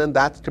work, and then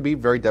that could be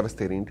very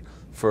devastating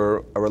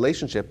for a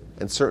relationship,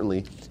 and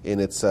certainly in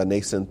its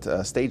nascent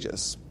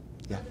stages.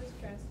 Yeah. Are those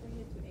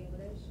translated to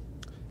English?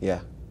 Yeah.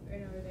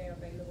 And are they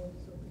available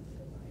so people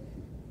can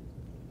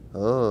buy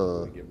it?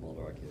 Oh. We give them all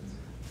to our kids.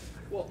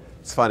 Well,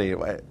 It's funny.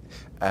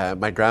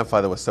 My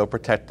grandfather was so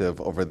protective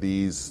over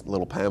these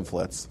little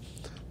pamphlets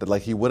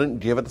that he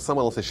wouldn't give it to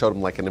someone unless they showed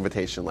him an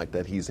invitation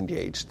that he's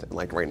engaged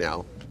right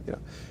now.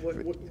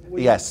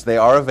 Yes, they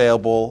are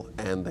available,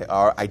 and they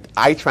are.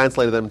 I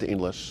translated them to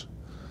English.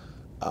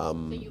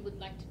 So you would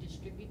like to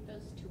distribute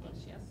those to us,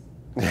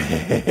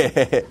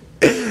 yes?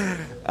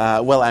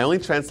 Well, I only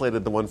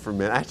translated the one for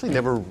men. I actually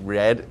never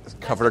read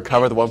cover to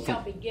cover the one We for.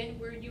 shall begin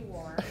where you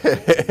are.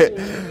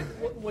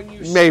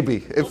 Maybe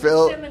if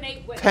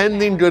disseminate what you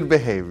pending have. good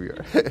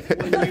behavior.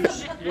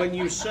 when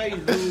you say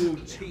who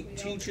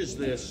teaches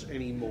this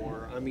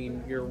anymore, I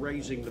mean, you're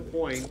raising the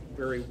point,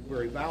 very,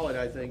 very valid,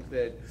 I think,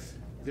 that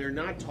they're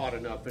not taught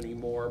enough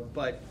anymore,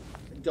 but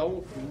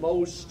don't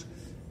most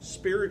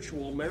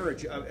spiritual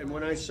marriage, and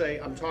when I say,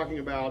 I'm talking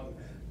about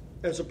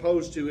as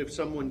opposed to if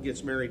someone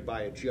gets married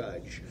by a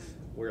judge,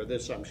 where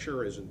this I'm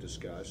sure isn't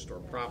discussed, or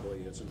probably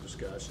isn't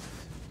discussed.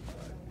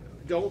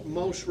 Don't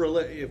most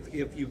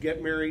if you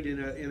get married in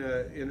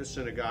a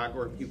synagogue,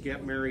 or if you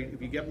get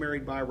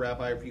married by a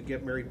rabbi, or if you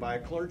get married by a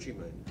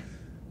clergyman,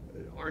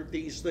 aren't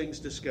these things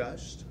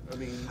discussed? I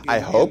mean, I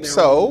hope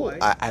so.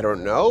 I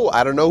don't know.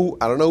 I don't know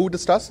who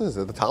discusses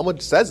it. The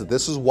Talmud says that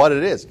this is what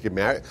it is. You get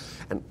married,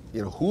 and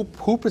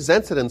who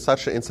presents it in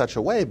such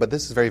a way. But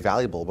this is very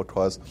valuable,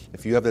 because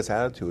if you have this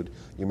attitude,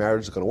 your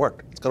marriage is going to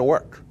work. It's going to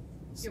work.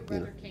 Your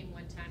brother came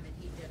one time and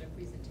he did a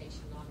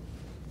presentation on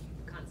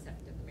the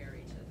concept of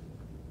marriage,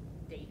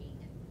 of dating.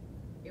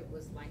 It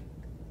was like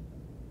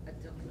an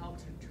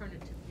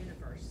alternative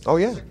universe. Oh,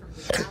 yeah. Different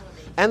reality.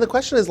 And the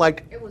question is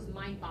like, It was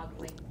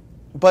mind-boggling.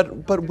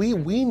 but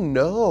we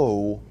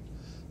know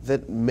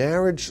that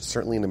marriage,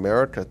 certainly in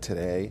America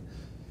today,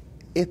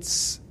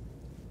 the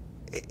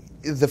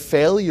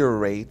failure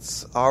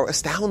rates are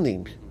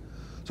astounding.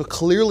 So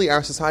clearly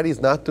our society is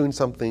doing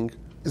something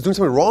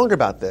wrong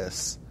about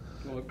this.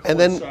 Well, it And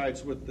then-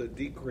 coincides with the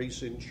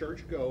decrease in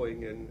church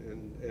going,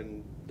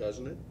 and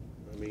doesn't it?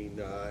 I mean,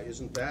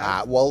 isn't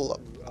that? Well,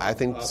 I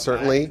think a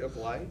certainly. fact of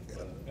life?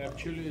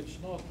 Actually, it's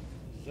not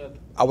that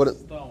I wouldn't-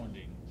 astounding.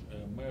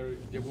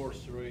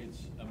 Divorce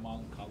rates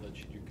among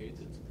college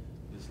educated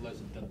is less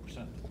than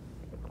 10%.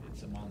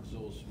 It's among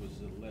those with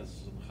less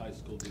than high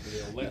school degree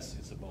or less.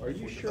 It's about. Are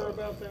you 45. sure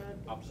about that?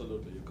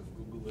 Absolutely, you can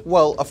Google it.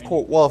 Well, of And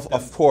course. Well, of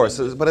 10 course.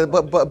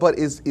 10%. But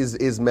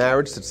is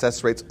marriage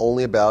success rates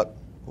only about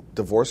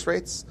divorce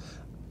rates?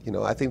 You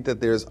know, I think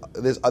that there's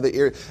other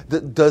areas.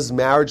 Does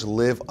marriage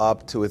live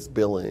up to its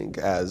billing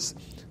as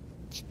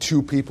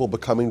two people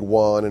becoming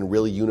one and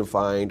really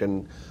unifying?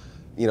 And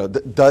you know,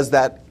 does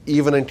that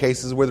even in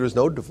cases where there's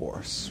no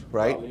divorce?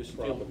 Right? Well, you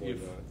still, Probably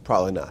if not.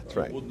 Probably not.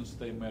 you Right. wouldn't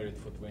stay married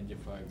for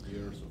 25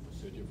 years or for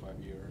 35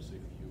 years if you.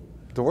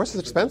 Divorce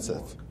is if it doesn't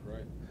expensive. work,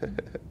 right? If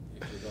it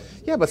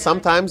doesn't Yeah, but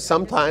sometimes,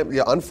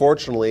 yeah,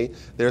 unfortunately,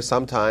 there's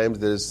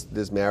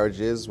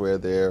marriages where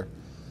there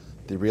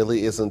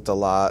really isn't a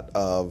lot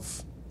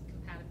of.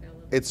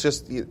 Compatibility. It's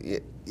just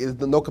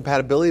no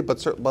compatibility,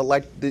 but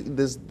like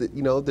there's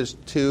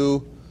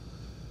two.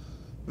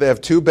 They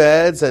have two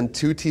beds and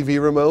two TV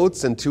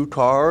remotes and two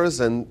cars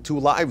and two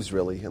lives,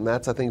 really, and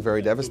that's, I think,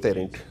 very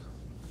devastating.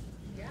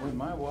 When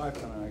my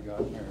wife and I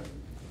got married,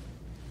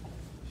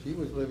 she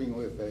was living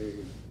with a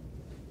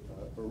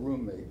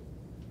roommate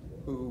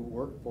who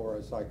worked for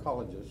a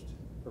psychologist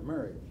for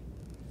marriage.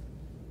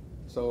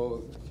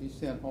 So she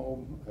sent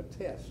home a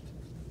test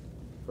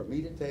for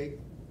me to take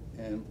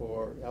and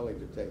for Ellie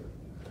to take.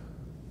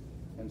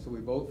 And so we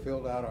both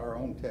filled out our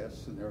own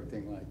tests and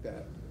everything like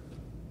that.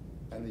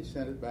 And they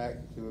sent it back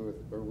to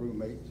her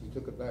roommate. She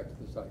took it back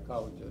to the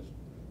psychologist.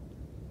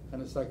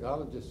 And the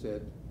psychologist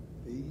said,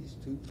 "These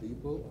two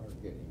people are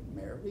getting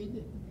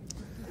married?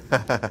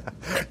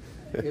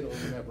 It'll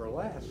never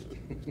last."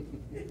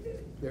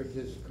 They're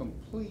just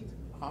complete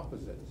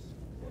opposites.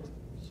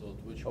 So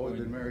at which Oh, we've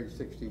point? been married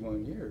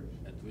 61 years.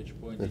 At which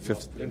point And did you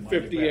 50 have to In pay money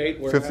 58,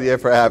 back? we're 58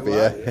 happy. for happy,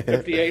 yeah.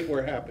 58,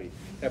 we're happy.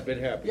 Have been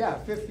happy. Yeah,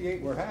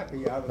 58 we're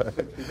happy out of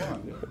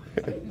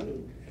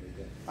 61.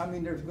 I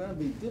mean, there's going to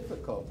be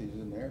difficulties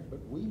in there, but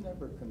we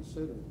never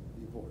considered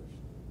divorce.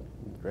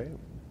 Great.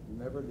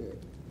 Never did.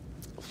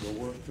 We'll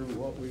work through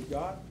what we've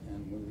got,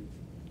 and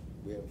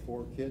we have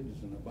 4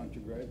 kids and a bunch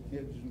of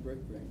grandkids and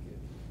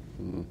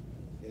great-grandkids. Mm-hmm.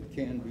 It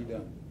can be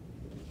done.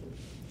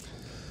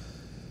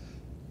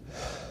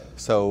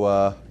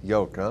 So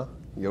yoke, huh?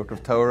 Yoke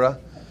of Torah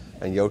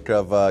and yoke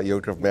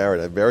of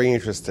marriage. Very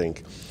interesting.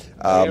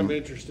 I am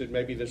interested,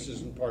 maybe this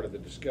isn't part of the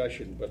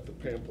discussion, but the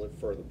pamphlet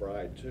for the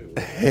bride, too.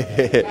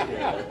 I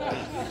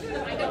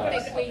don't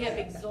think we have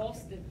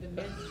exhausted the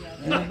men's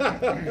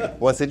yet.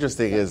 What's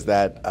interesting is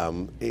that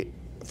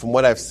from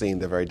what I've seen,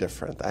 they're very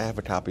different. I have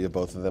a copy of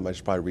both of them. I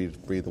should probably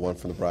read the one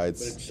from the But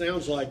brides. it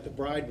sounds like the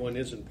bride one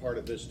isn't part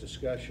of this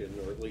discussion,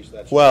 or at least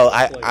that's... Well,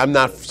 what it's I'm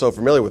not like. so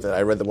familiar with it.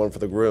 I read the one for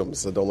the grooms,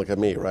 so don't look at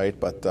me, right?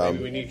 But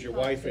Maybe we need your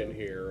wife in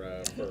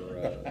here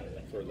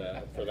for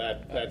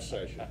that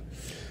session.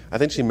 I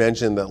think she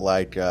mentioned that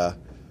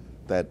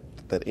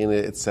that in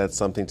it said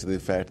something to the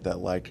effect that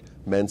like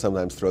men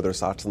sometimes throw their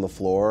socks on the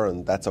floor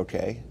and that's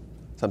okay,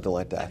 something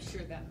like that. I'm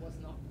sure that was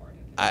not part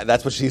of it.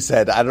 That's what she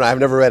said. I don't know. I've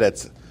never read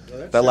it.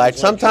 Well, that like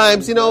sounds like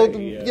sometimes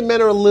something great,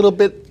 men are a little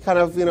bit kind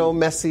of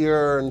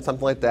messier and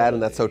something like that,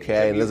 and that's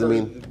okay. And it doesn't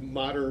mean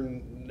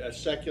modern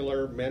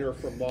secular men are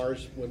from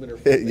Mars, women are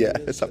from Venus.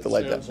 Yeah, something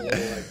like that. Sounds a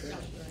little like that.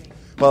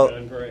 well.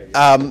 Done great.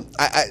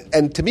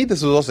 And to me,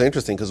 this was also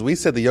interesting because we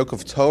said the yoke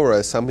of Torah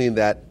is something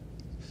that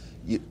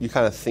you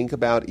kind of think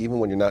about even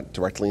when you're not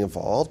directly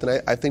involved.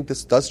 And I think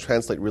this does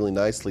translate really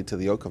nicely to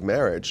the yoke of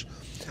marriage.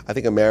 I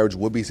think a marriage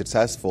would be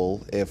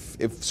successful if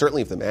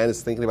certainly if the man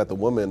is thinking about the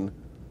woman,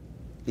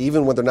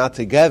 even when they're not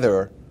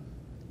together.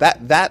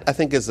 That I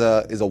think is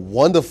a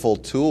wonderful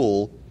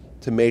tool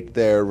to make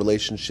their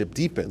relationship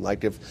deepen.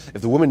 Like if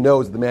the woman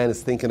knows the man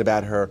is thinking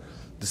about her,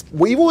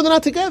 even when they're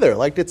not together,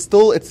 like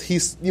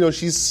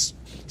she's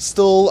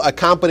still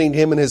accompanying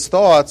him in his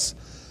thoughts.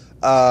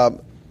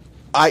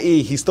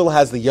 I.e., he still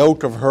has the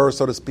yoke of her,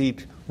 so to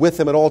speak, with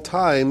him at all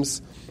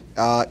times.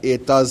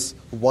 It does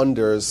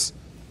wonders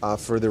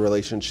for the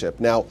relationship.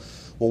 Now,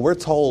 when we're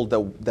told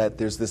that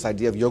there's this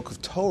idea of yoke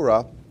of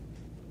Torah,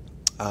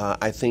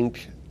 I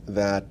think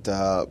that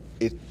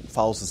it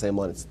follows the same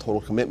line. It's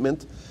total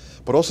commitment,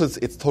 but also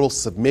it's total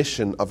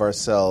submission of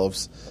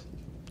ourselves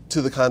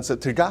to the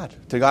concept, to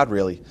God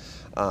really.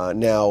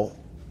 Now,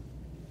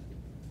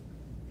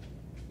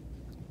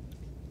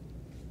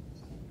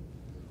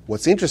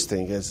 what's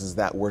interesting is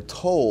that we're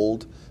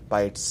told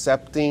by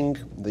accepting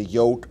the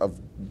yoke of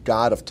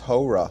God of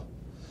Torah,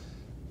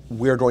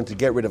 we're going to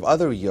get rid of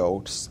other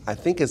yokes, I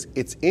think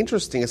it's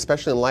interesting,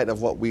 especially in light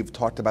of what we've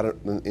talked about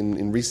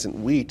in recent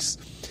weeks,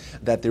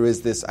 that there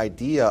is this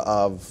idea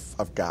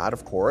of God,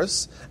 of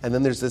course, and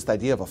then there's this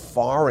idea of a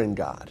foreign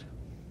God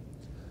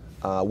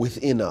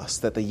within us,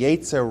 that the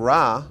Yetzer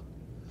Ra,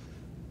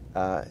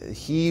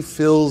 he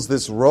fills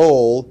this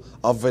role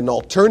of an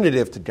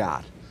alternative to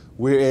God,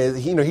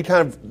 whereas he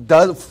kind of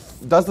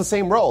does the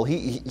same role.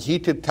 He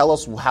could tell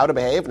us how to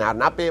behave and how to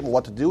not behave and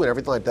what to do and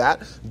everything like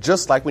that,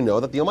 just like we know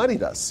that the Almighty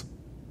does.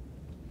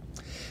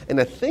 And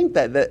I think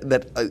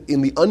that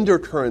in the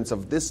undercurrents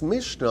of this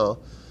Mishnah,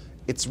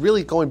 it's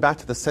really going back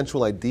to the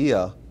central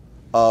idea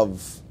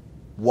of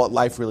what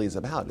life really is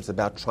about. It's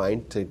about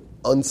trying to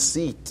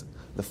unseat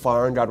the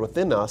foreign God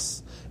within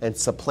us and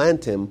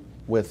supplant him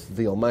with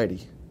the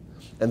Almighty.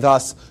 And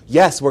thus,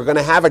 yes, we're going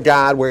to have a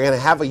God, we're going to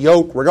have a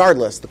yoke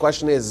regardless. The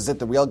question is it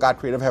the real God,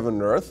 creator of heaven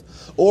and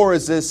earth? Or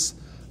is this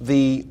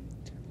the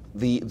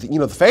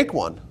fake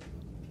one?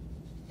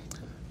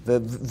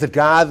 The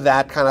God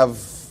that kind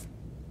of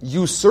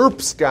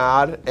usurps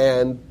God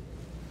and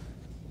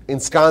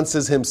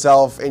ensconces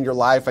himself in your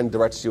life and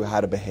directs you how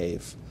to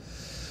behave.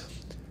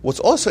 What's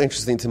also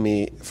interesting to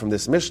me from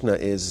this Mishnah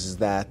is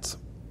that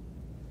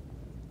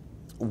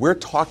we're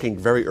talking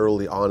very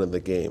early on in the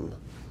game.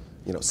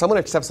 Someone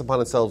accepts upon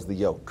themselves the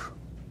yoke.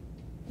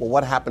 Well,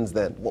 what happens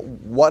then?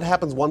 What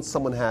happens once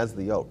someone has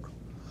the yoke?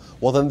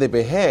 Well, then they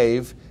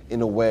behave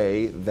in a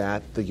way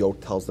that the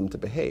yoke tells them to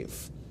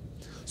behave.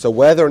 So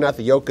whether or not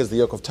the yoke is the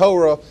yoke of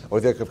Torah,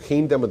 or the yoke of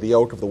kingdom, or the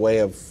yoke of the way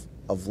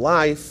of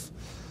life,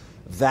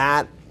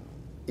 that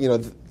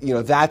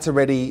that's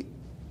already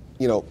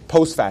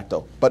post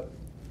facto. But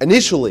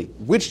initially,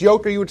 which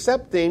yoke are you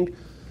accepting?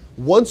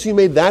 Once you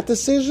made that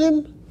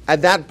decision,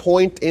 at that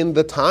point in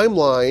the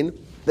timeline,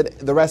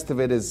 the rest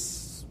of it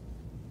is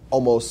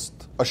almost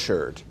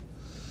assured.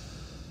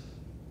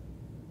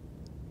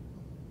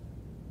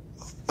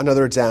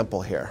 Another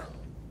example here.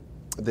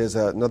 There's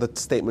another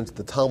statement in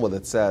the Talmud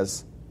that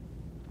says,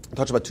 it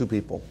talks about two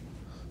people.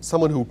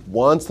 Someone who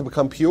wants to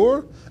become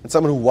pure and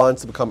someone who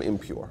wants to become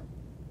impure.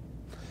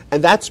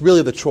 And that's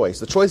really the choice.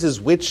 The choice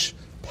is which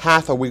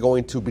path are we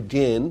going to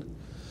begin.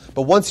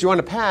 But once you're on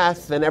a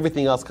path, then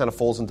everything else kind of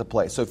falls into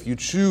place. So if you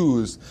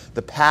choose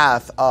the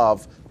path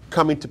of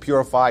coming to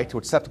purify, to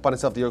accept upon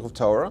itself the yoke of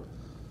Torah,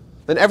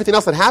 then everything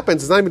else that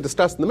happens is not even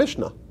discussed in the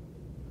Mishnah.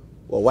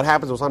 Well, what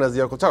happens when someone has the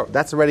yoke of Torah?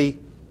 That's already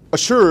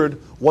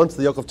assured once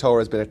the yoke of Torah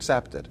has been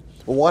accepted.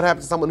 Well, what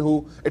happens to someone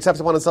who accepts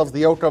upon himself the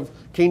yoke of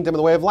kingdom and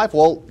the way of life?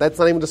 Well, that's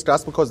not even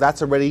discussed because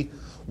that's already,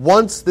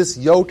 once this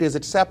yoke is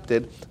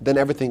accepted, then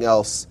everything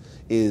else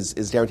is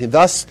guaranteed.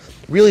 Thus,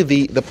 really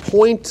the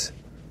point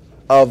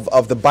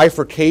of the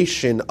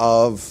bifurcation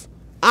of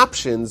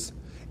options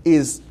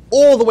is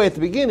all the way at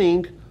the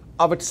beginning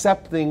of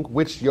accepting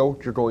which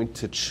yoke you're going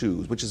to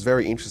choose, which is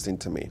very interesting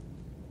to me.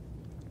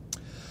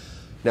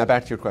 Now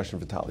back to your question,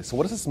 Vitaly. So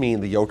what does this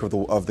mean, the yoke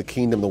of the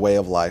kingdom, the way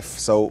of life?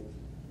 So,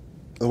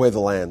 the way of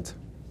the land.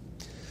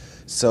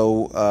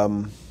 So,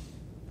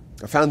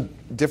 I found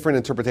different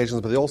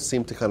interpretations, but they all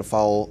seem to kind of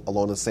follow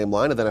along the same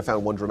line. And then I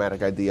found one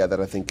dramatic idea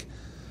that I think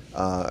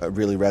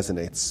really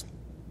resonates.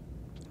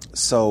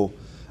 So,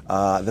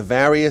 the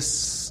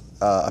various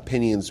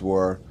opinions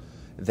were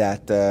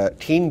that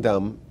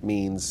kingdom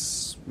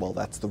means, well,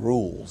 that's the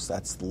rules,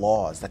 that's the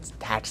laws, that's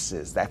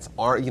taxes, that's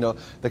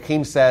the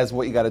king says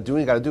what you got to do,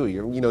 and you got to do.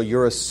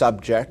 You're a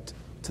subject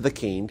to the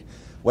king.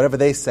 Whatever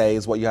they say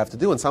is what you have to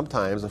do. And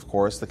sometimes, of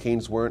course, the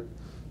kings weren't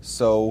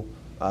so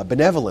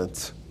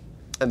benevolent,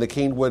 and the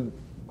king would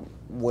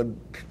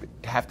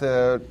have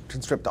to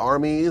conscript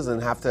armies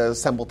and have to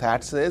assemble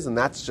taxes, and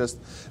that's just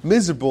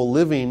miserable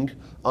living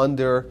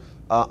under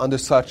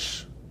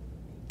such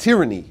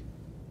tyranny.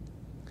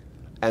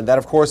 And that,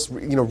 of course,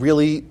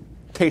 really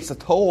takes a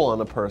toll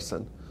on a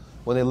person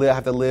when they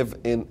have to live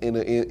in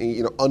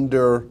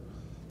under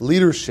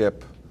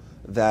leadership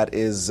that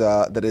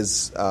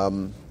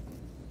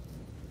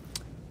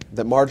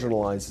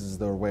marginalizes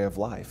their way of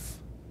life.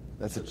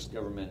 That's Such as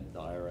government, the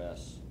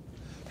IRS.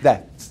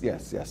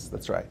 Yes,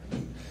 that's right.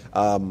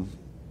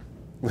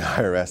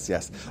 IRS,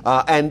 yes,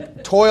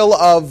 and toil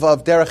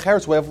of derech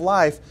eretz, way of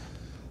life.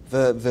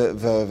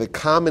 The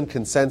common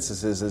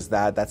consensus is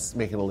that that's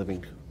making a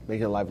living,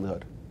 making a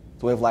livelihood.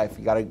 It's a way of life.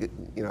 You got to,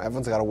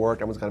 everyone's got to work.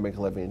 Everyone's got to make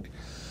a living.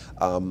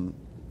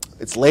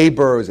 It's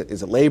labor. Is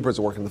it labor? Is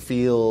it working in the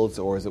fields,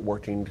 or is it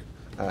working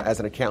as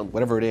an accountant?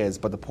 Whatever it is.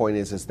 But the point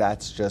is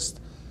that's just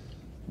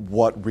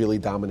what really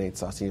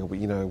dominates us.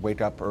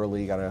 Wake up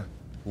early. You got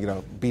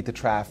to, beat the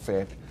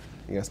traffic.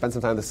 Spend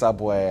some time in the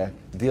subway.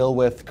 Deal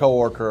with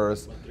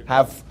coworkers.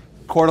 Have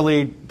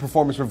quarterly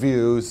performance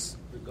reviews.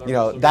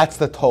 That's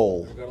the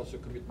toll. Regardless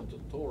of commitment to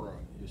Torah,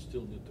 you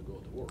still need to go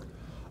to work.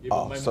 Even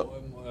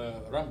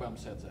Rambam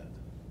said that.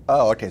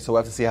 Oh, okay. So we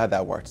have to see how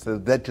that works. So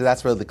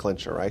that's really the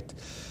clincher, right?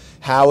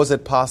 How is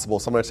it possible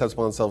someone accepts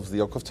upon themselves the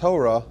yoke of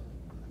Torah,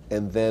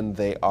 and then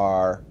they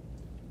are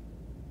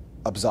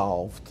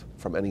absolved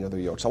from any other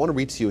yoke? So I want to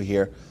read to you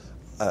here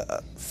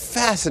a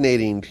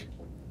fascinating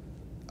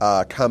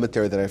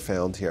commentary that I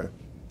found here.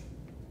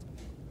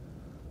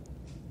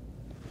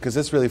 because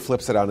this really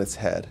flips it on its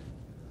head.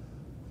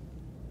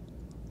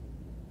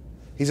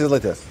 He says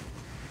like this.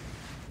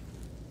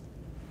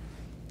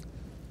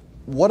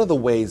 What are the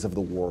ways of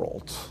the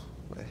world?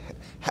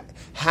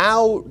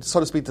 How, so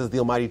to speak, does the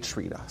Almighty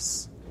treat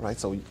us? Right?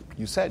 So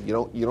you said you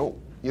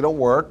don't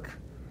work,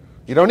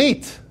 you don't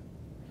eat,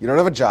 you don't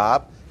have a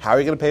job. How are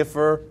you going to pay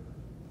for,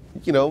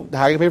 how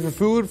are you going to pay for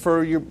food,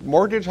 for your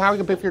mortgage? How are you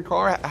going to pay for your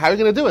car? How are you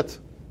going to do it?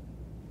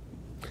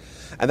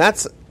 And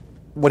that's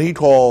what he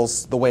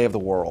calls the way of the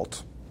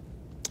world.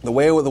 The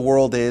way of the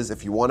world is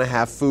if you want to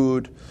have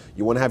food,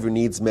 you want to have your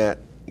needs met,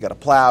 you got to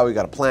plow, you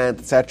got to plant,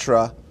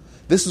 etc.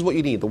 This is what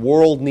you need. The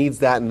world needs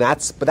that, and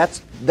that's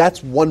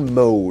one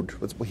mode.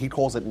 That's what he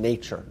calls it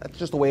nature. That's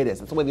just the way it is.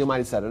 That's the way the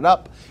Almighty set it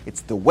up. It's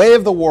the way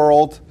of the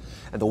world,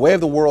 and the way of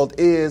the world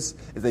is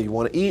that you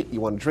want to eat, you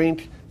want to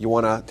drink, you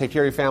want to take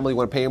care of your family, you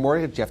want to pay your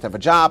mortgage, you have to have a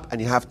job,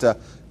 and you have to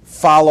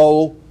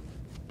follow,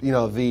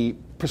 the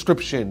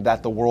prescription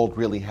that the world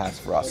really has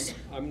for us.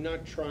 I'm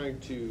not trying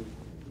to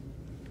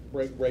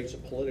raise a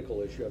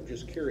political issue. I'm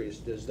just curious,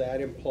 does that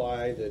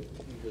imply that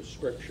the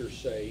scriptures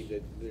say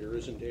that there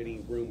isn't any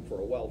room for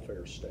a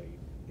welfare state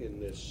in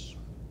this?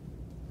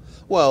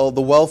 Well,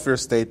 the welfare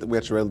state that we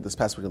actually read this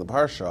past week in the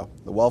Parsha,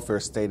 the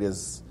welfare state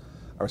is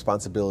a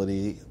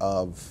responsibility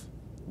of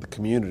the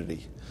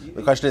community.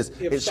 The question is,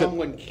 if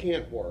someone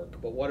can't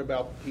work, but what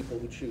about people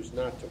who choose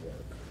not to work?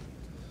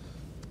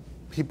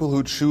 People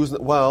who choose,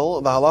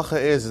 well, the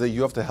halacha is that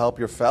you have to help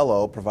your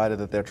fellow, provided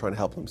that they're trying to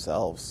help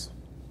themselves.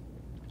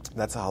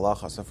 That's a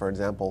halacha. So, for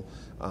example,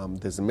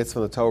 there's a mitzvah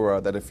in the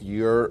Torah that if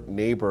your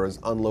neighbor is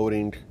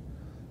unloading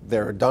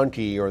their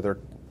donkey or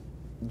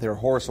their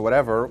horse or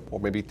whatever,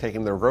 or maybe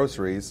taking their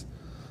groceries,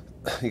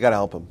 you got to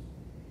help them.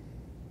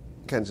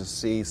 You can't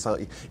just see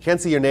you can't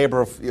see your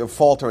neighbor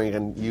faltering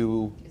and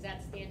you. Is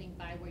that standing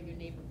by where your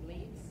neighbor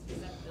bleeds?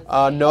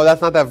 No,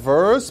 that's not that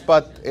verse,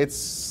 but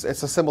it's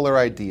a similar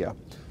idea.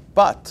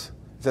 But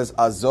it says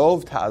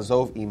azov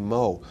ta'azov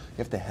imo. You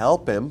have to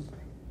help him.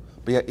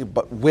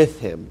 But with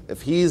him,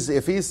 if he's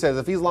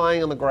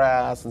lying on the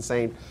grass and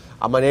saying,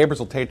 "My neighbors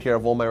will take care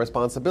of all my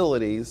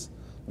responsibilities,"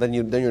 then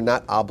you're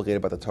not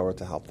obligated by the Torah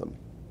to help them.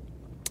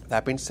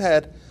 That being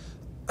said,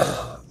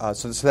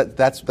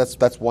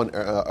 that's one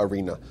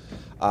arena.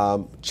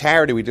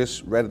 Charity. We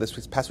just read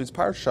this past week's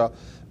parsha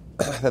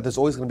that there's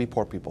always going to be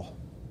poor people.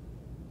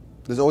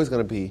 There's always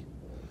going to be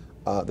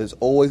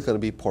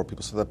poor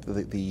people. So that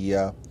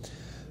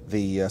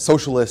the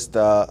socialist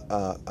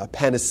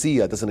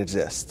panacea doesn't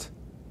exist.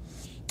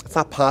 It's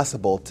not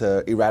possible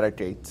to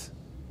eradicate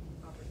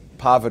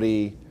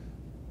poverty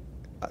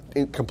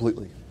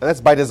completely. And that's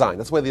by design.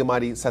 That's the way the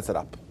Almighty sets it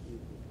up.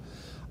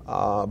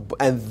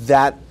 And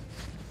that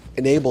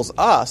enables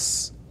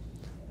us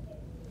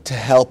to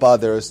help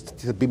others,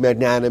 to be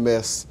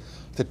magnanimous,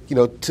 if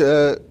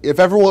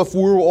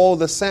we were all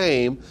the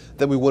same,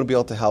 then we wouldn't be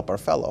able to help our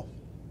fellow.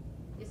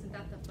 Isn't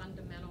that the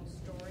fundamental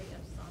story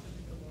of Sodom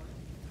and Gomorrah?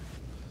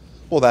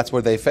 Well, that's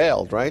where they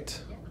failed, right?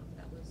 Yeah,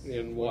 that was.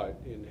 In what?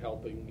 In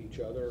helping each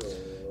other?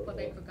 Well,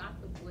 they forgot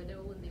the widow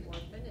and the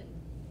orphan,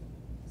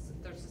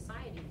 and their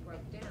society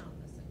broke down,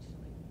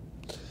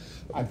 essentially.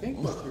 I think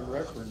what you're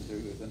referring to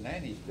is a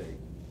nanny state.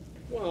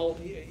 Well,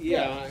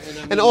 yeah,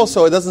 and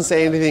also it doesn't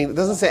say anything. It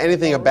doesn't say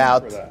anything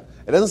about.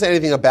 It doesn't say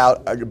anything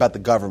about the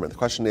government. The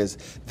question is,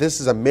 this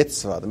is a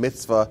mitzvah. The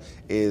mitzvah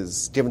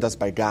is given to us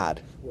by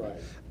God, right?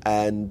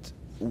 And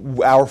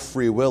our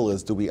free will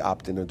is: do we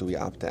opt in or do we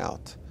opt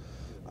out?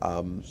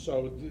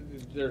 So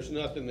there's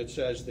nothing that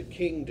says the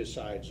king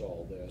decides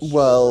all this.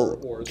 Well,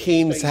 or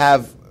kings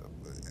have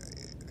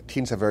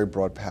very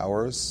broad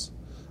powers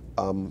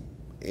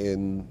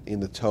in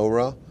the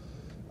Torah,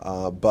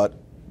 but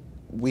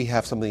we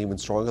have something even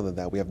stronger than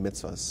that. We have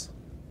mitzvahs.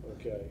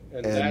 Okay,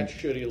 and that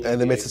should eliminate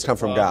and the mitzvahs come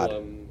from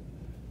problem,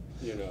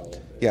 God.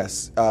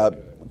 Yes.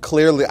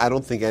 Clearly, I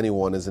don't think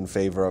anyone is in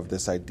favor of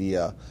this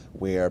idea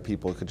where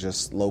people could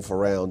just loaf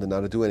around and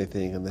not do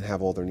anything and then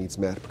have all their needs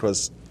met,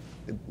 because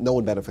no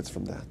one benefits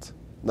from that.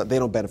 They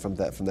don't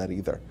benefit from that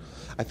either.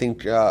 I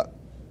think,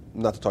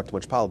 not to talk too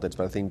much politics,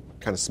 but I think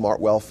kind of smart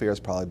welfare is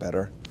probably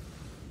better.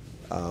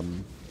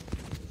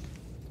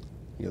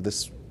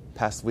 This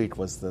past week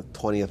was the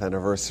 20th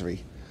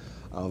anniversary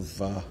of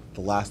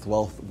the last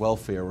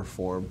welfare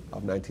reform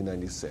of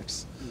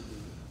 1996.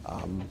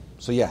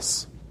 So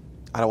yes,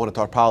 I don't want to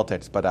talk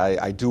politics, but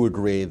I do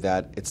agree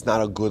that it's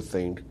not a good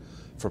thing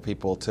for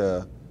people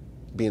to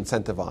be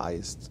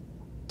incentivized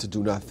to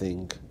do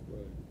nothing.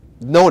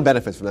 No one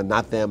benefits from that,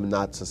 not them,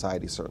 not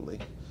society, certainly.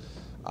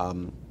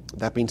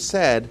 That being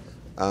said,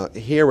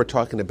 here we're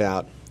talking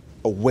about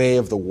a way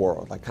of the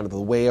world, like kind of the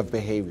way of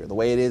behavior. The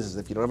way it is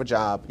if you don't have a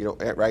job,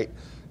 right?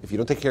 If you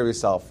don't take care of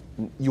yourself,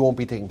 you won't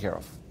be taken care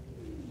of.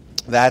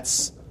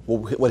 That's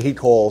what he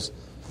calls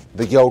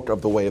the yoke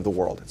of the way of the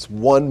world. It's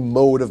one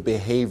mode of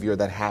behavior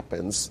that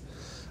happens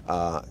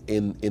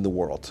in the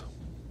world.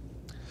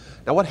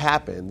 Now, what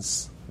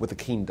happens with the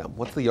kingdom?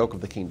 What's the yoke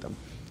of the kingdom?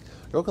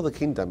 The yoke of the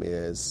kingdom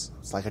it's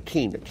like a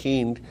king. A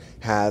king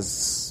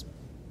has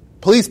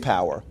police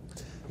power.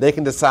 They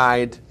can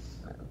decide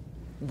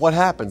what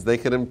happens? They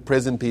could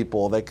imprison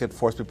people. They could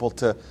force people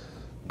to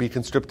be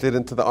conscripted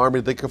into the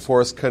army. They could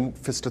force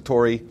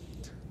confiscatory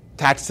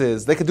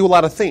taxes. They could do a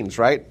lot of things,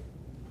 right?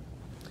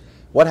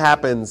 What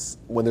happens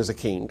when there's a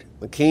king?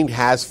 The king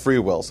has free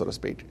will, so to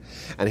speak.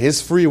 And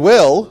his free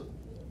will,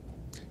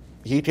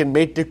 he can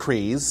make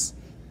decrees,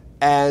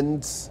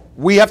 and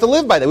we have to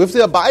live by that. We have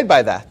to abide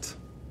by that.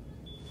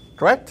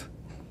 Correct?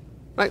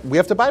 Right? We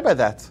have to abide by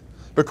that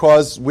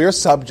because we're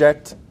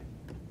subject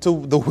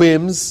to the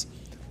whims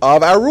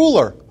of our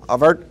ruler,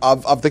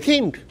 of the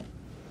king.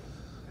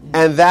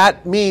 And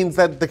that means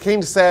that the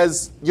king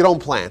says, you don't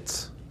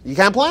plant. You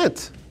can't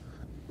plant.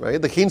 Right?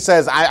 The king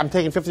says, I'm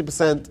taking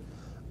 50%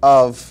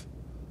 of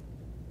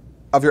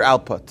your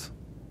output.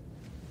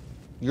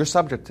 You're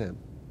subject to him.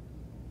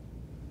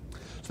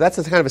 So that's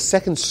a kind of a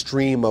second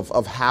stream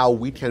of how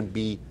we can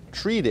be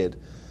treated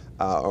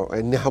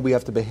and how we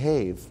have to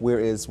behave,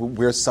 whereas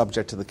we're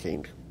subject to the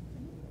king.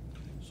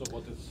 So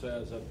what it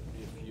says that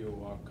if you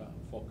are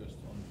focused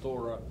on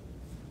Torah,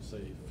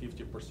 say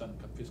 50%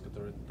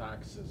 confiscatory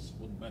taxes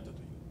wouldn't matter to you.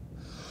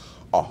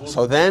 Oh,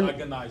 so then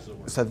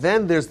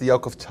there's the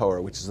Yoke of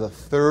Torah, which is the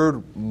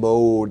third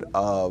mode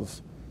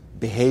of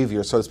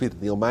behavior, so to speak,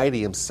 that the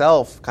Almighty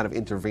himself kind of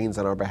intervenes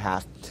on our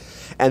behalf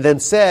and then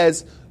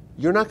says,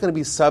 you're not going to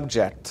be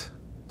subject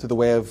to the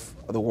way of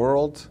the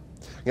world.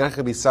 You're not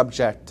going to be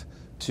subject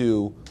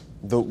to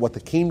what the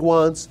king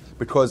wants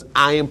because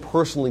I am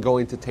personally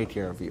going to take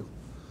care of you.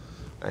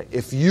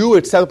 If you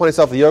accept upon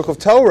yourself the Yoke of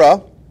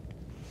Torah,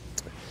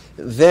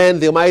 then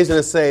the Almighty is going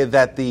to say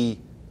that the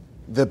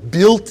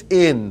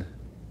built-in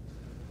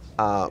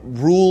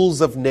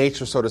rules of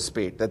nature, so to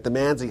speak, that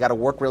demands that you got to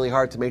work really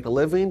hard to make a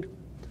living,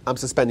 I'm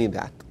suspending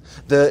that.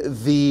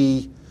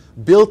 The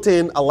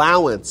built-in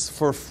allowance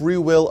for free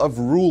will of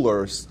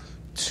rulers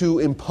to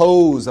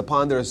impose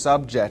upon their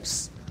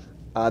subjects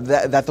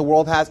that the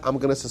world has, I'm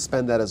going to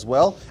suspend that as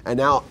well. And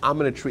now I'm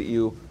going to treat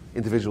you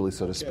individually,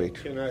 so to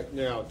speak.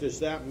 Now, does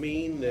that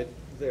mean that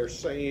they're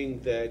saying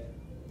that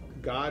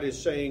God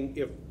is saying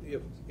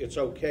if it's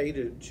okay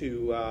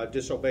to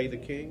disobey the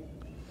king?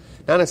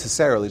 Not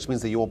necessarily, which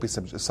means that you won't be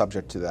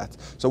subject to that.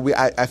 So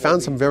I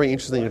found some very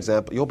interesting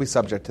examples. You'll be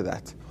subject to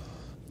that.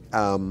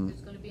 There's going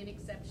to be an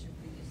exception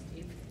for you,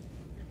 Steve.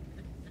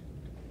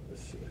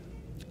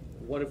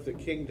 What if the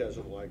king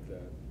doesn't like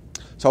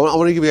that? So I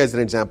want to give you guys an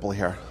example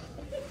here.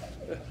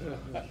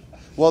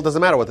 Well, it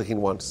doesn't matter what the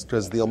king wants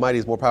because the Almighty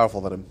is more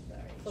powerful than him.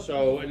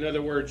 So, in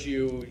other words,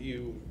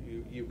 you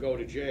go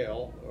to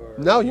jail? Or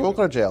no, you won't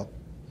go to jail.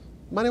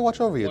 Money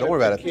watch over you. Don't worry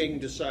about it. If the king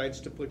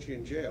decides to put you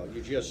in jail,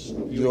 you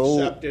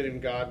accept it,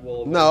 and God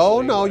will.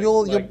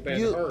 You'll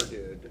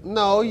did.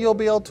 No, you'll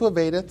be able to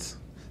evade it.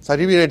 So I'll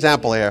give you an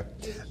example here.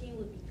 The king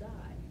would be God.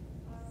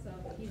 So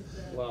he's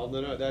the... Well,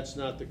 no, that's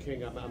not the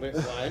king.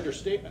 I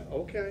understand.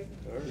 Okay.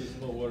 All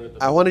right.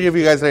 I want to give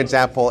you guys an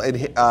example,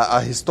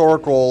 a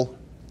historical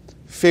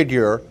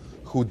figure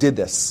who did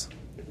this.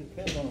 It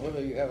depends on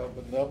whether you have a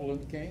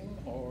benevolent king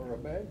or a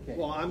bad king.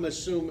 Well, I'm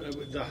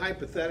assuming the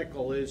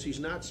hypothetical is he's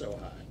not so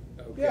high.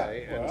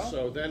 Okay, yeah, well, and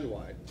so then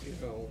what?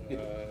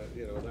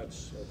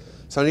 That's okay.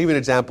 So I'll give you an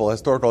example, a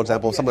historical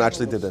example of someone who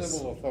actually did this.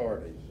 Civil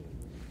authorities.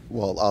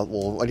 Well,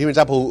 I'll give you an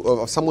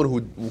example of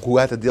someone who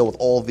had to deal with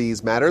all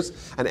these matters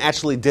and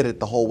actually did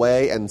it the whole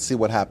way and see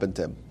what happened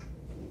to him.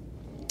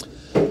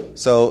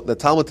 So the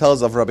Talmud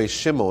tells of Rabbi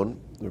Shimon.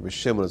 Rabbi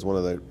Shimon is one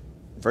of the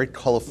very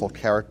colorful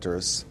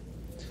characters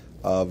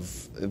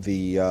of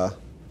the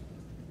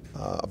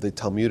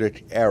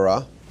Talmudic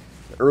era,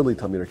 the early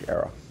Talmudic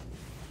era.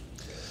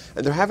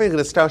 And they're having a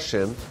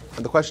discussion,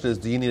 and the question is,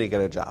 do you need to get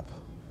a job?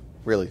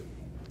 Really?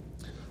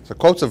 So it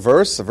quotes a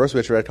verse we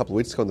actually read a couple of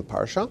weeks ago in the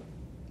Parsha.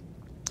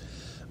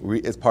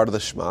 It's part of the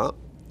Shema.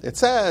 It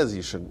says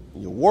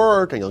you'll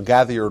work and you'll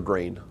gather your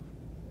grain.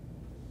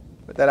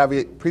 But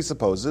that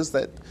presupposes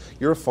that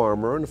you're a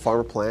farmer and the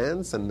farmer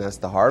plants and has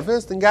to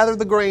harvest and gather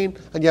the grain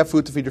and you have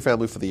food to feed your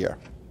family for the year.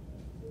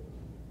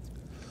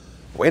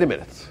 Wait a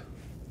minute.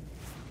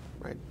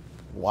 Right?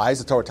 Why is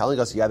the Torah telling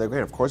us you gather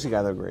grain? Of course you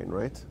gather grain,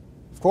 right?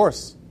 Of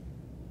course.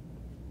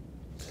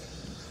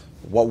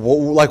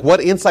 What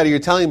insight are you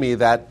telling me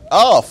that,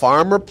 a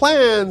farmer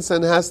plants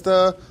and has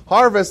to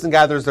harvest and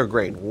gathers their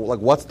grain?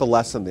 What's the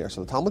lesson there?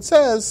 So the Talmud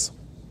says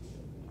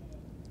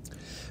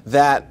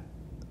that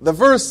the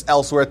verse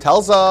elsewhere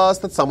tells us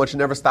that someone should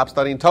never stop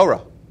studying Torah.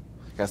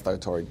 You got to study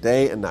Torah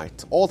day and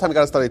night. All the time you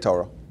got to study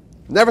Torah.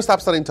 Never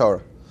stop studying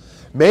Torah.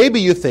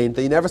 Maybe you think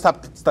that you never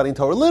stop studying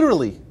Torah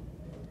literally.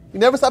 You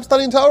never stop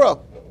studying Torah.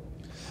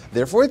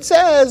 Therefore it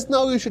says,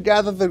 no, you should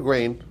gather the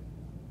grain.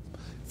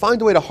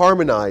 Find a way to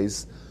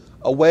harmonize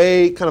the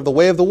way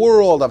of the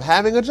world of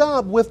having a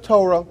job with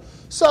Torah.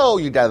 So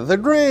you gather the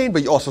grain,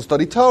 but you also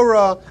study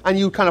Torah, and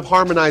you kind of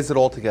harmonize it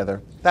all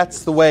together.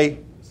 That's the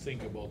way.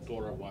 Think about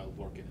Torah while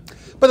working.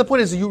 But the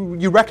point is,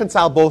 you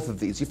reconcile both of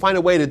these. You find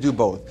a way to do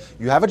both.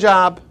 You have a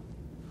job,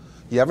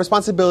 you have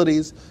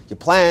responsibilities, you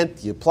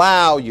plant, you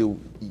plow, you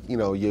Go through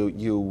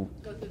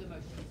the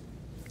motions.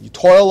 You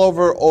toil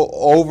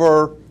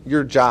over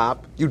your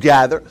job, you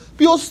gather,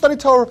 but you also study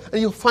Torah, and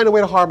you find a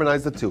way to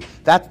harmonize the two.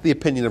 That's the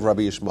opinion of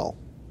Rabbi Yishmael.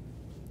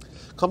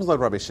 Comes like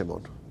Rabbi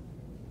Shimon.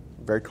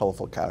 Very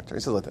colorful character.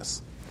 He says like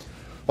this.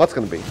 What's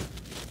going to be?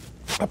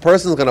 A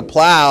person is going to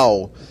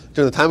plow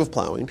during the time of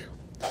plowing,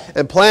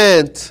 and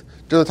plant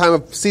during the time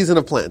of season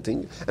of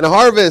planting, and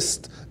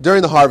harvest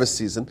during the harvest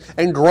season,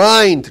 and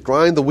grind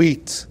the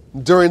wheat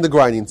during the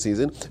grinding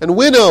season, and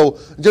winnow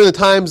during the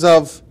times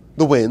of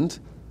the wind.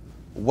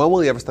 When will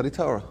he ever study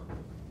Torah?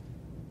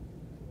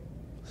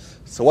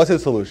 So what's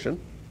his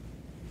solution?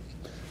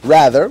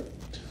 Rather,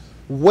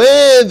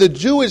 when the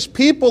Jewish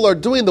people are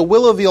doing the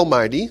will of the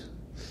Almighty,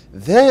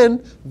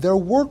 then their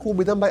work will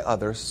be done by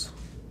others.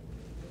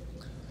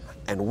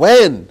 And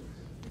when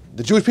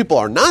the Jewish people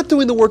are not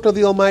doing the work of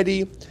the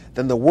Almighty,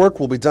 then the work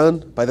will be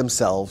done by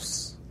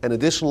themselves. And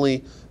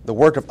additionally, the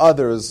work of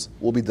others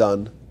will be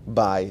done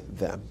by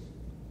them.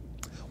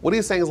 What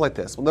he's saying is like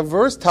this. When the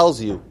verse tells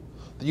you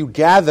that you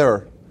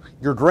gather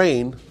your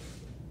grain,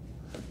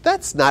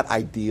 that's not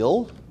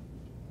ideal.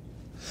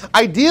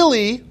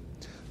 Ideally,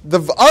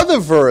 the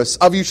other verse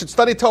of you should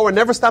study Torah and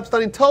never stop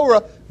studying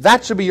Torah,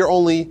 that should be your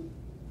only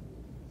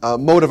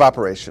mode of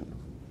operation.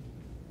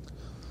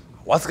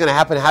 What's going to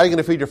happen? How are you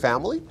going to feed your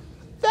family?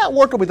 That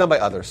work will be done by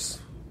others.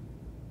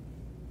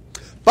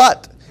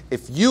 But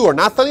if you are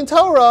not studying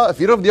Torah, if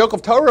you don't have the yoke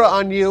of Torah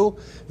on you,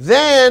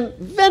 then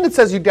it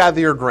says you gather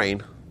your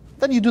grain.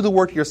 Then you do the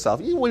work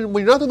yourself. When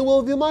you're not doing the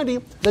will of the Almighty,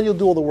 then you'll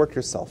do all the work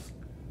yourself.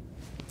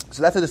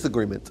 So that's a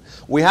disagreement.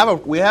 We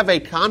have a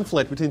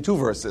conflict between two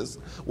verses.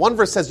 One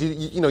verse says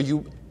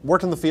you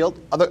work in the field,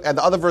 and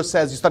the other verse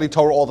says you study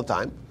Torah all the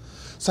time.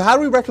 So how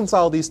do we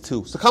reconcile these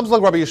two? So comes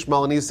like Rabbi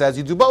Yishmael and he says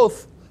you do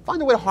both. Find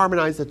a way to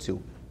harmonize the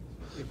two.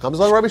 Comes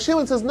like Rabbi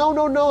Shimon and says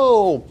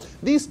no.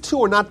 These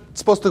two are not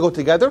supposed to go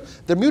together.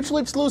 They're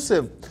mutually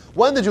exclusive.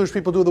 When the Jewish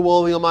people do the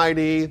will of the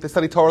Almighty, they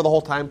study Torah the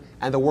whole time,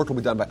 and the work will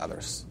be done by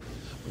others.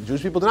 When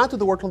Jewish people do not do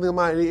the work of the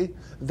Almighty,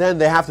 then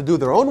they have to do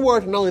their own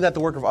work, and not only that, the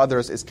work of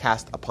others is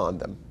cast upon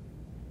them.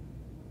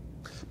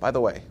 By the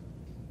way,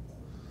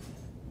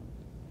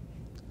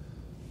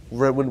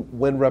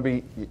 when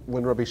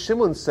Rabbi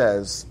Shimon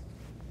says,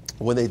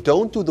 when they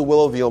don't do the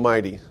will of the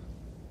Almighty,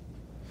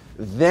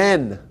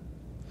 then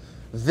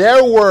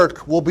their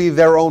work will be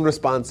their own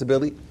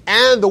responsibility,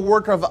 and the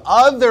work of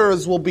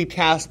others will be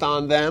cast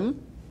on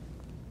them.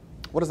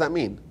 What does that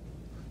mean?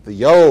 The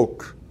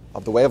yoke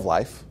of the way of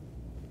life,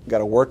 you got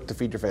to work to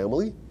feed your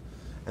family,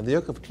 and the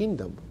yoke of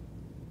kingdom,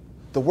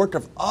 the work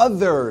of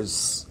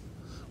others,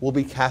 will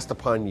be cast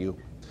upon you.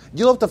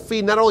 You'll have to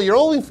feed not only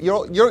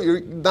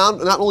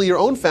not only your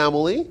own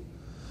family,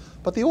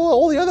 but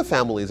all the other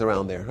families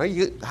around there.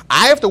 Right?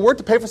 I have to work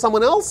to pay for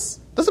someone else?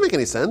 Doesn't make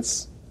any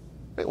sense.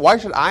 Right? Why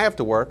should I have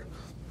to work?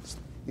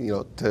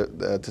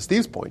 To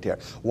Steve's point here,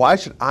 why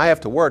should I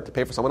have to work to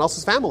pay for someone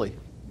else's family?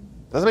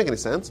 Doesn't make any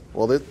sense.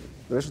 Well, the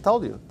Mishnah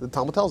told you. The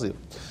Talmud tells you.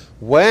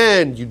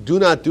 When you do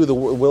not do the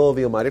will of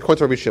the Almighty, according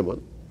to Rabbi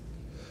Shimon,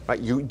 right,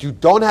 you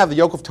don't have the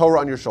yoke of Torah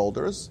on your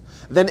shoulders,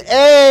 then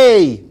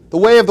A, the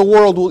way of the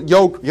world will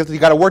yoke, you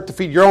got to work to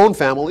feed your own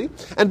family,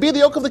 and B, the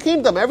yoke of the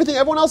kingdom.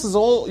 Everyone else is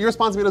all your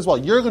responsibility as well.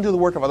 You're going to do the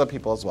work of other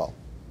people as well.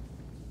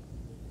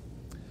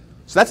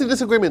 So that's a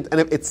disagreement,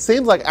 and it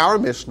seems like our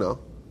Mishnah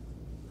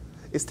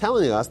is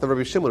telling us that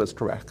Rabbi Shimon is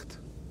correct.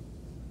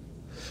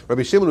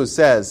 Rabbi Shimon, who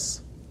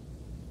says,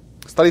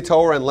 study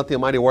Torah and let the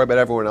Almighty worry about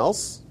everyone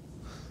else.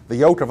 The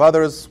yoke of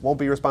others won't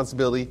be your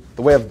responsibility.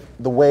 The way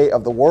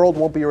of the world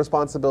won't be your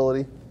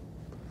responsibility.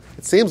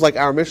 It seems like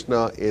our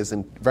Mishnah is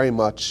very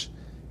much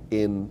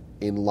in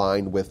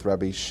line with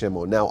Rabbi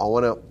Shimon. Now, I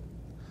want to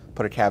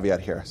put a caveat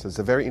here. So it's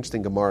a very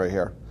interesting Gemara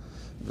here.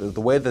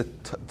 The way the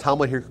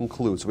Talmud here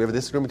concludes. So we have a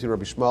disagreement between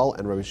Rabbi Shmuel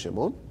and Rabbi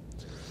Shimon.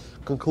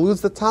 Concludes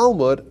the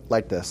Talmud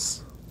like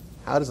this.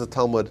 How does the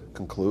Talmud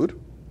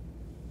conclude?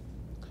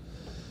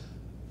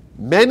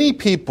 Many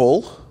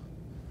people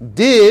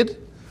did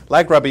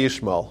like Rabbi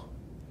Yishmael.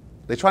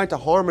 They tried to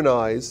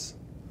harmonize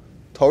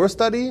Torah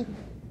study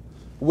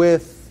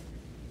with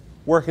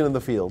working in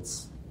the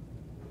fields.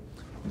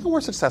 And were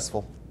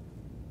successful.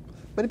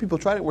 Many people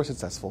tried it and were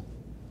successful.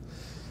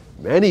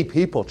 Many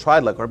people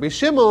tried like Rabbi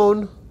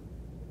Shimon.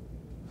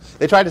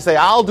 They tried to say,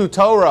 I'll do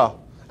Torah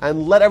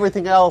and let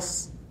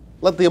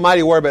the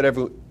Almighty worry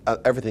about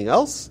everything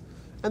else,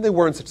 and they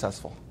weren't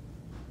successful.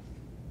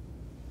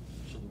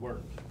 So they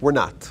weren't. We're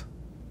not.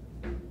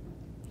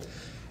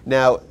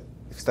 Now,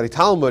 if you study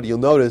Talmud, you'll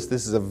notice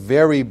this is a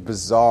very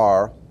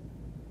bizarre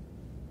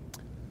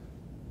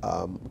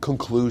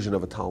conclusion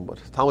of a Talmud.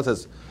 Talmud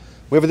says,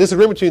 we have a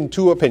disagreement between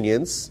two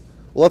opinions.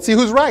 Well, let's see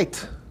who's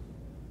right.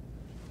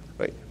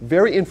 Right?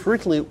 Very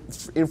infrequently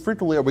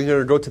are we going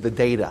to go to the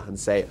data and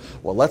say,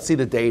 well, let's see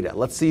the data.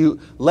 Let's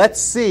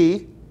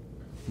see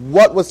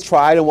what was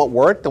tried and what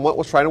worked, and what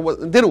was tried and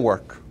what didn't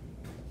work.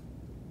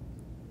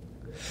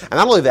 And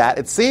not only that,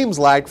 it seems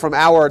like from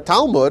our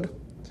Talmud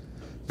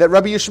that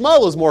Rabbi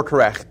Yishmael is more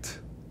correct.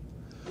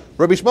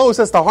 Rabbi Yishmael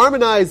says to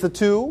harmonize the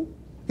two,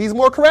 he's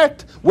more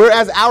correct.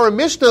 Whereas our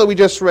Mishnah we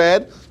just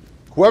read,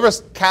 whoever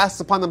casts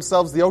upon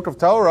themselves the yoke of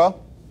Torah,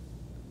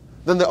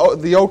 then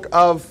the yoke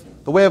of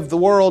the way of the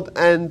world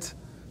and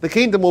the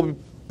kingdom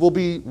will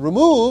be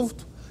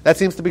removed. That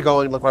seems to be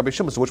going like Rabbi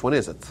Shimon. So which one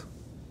is it?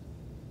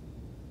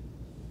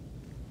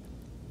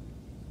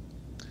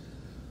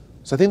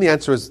 So I think the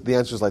answer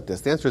is like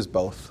this. The answer is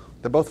both.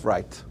 They're both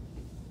right.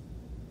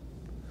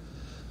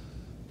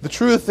 The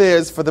truth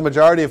is, for the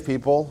majority of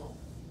people,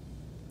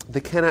 they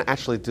cannot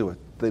actually do it.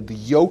 The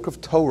yoke of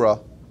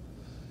Torah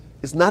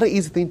is not an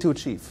easy thing to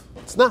achieve.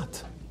 It's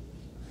not.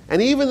 And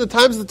even the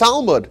times of the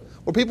Talmud,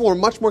 where people were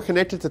much more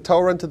connected to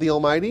Torah and to the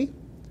Almighty,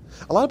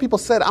 a lot of people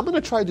said, I'm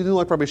going to try to do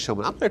like Rabbi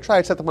Shimon. I'm going to try to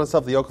accept upon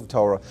myself the yoke of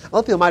Torah. And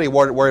let the Almighty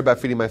worry about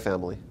feeding my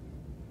family.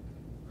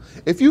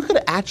 If you could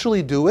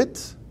actually do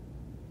it,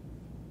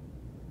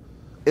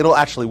 it'll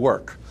actually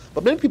work.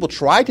 But many people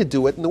tried to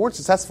do it and they weren't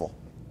successful.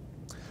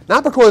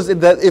 Not because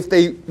that if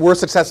they were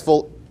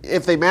successful,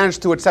 if they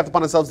managed to accept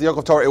upon themselves the yoke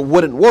of Torah, it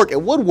wouldn't work.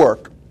 It would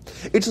work.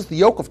 It's just the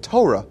yoke of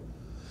Torah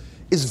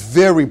is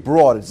very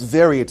broad. It's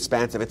very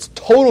expansive. It's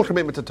total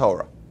commitment to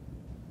Torah.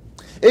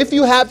 If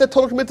you have that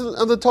total commitment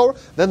to the Torah,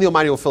 then the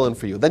Almighty will fill in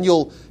for you. Then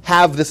you'll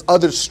have this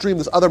other stream,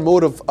 this other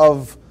mode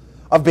of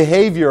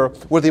behavior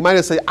where the Almighty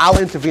will say, I'll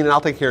intervene and I'll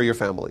take care of your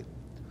family.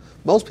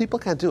 Most people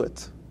can't do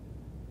it.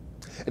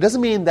 It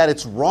doesn't mean that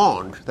it's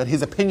wrong, that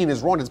his opinion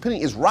is wrong. His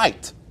opinion is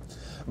right.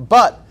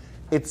 But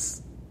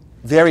it's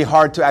very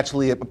hard to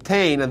actually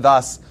obtain, and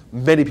thus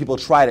many people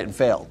tried it and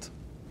failed.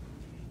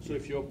 So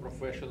if you're a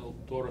professional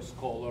Torah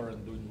scholar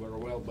and doing very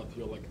well, but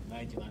you're like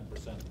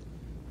 99%,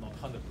 not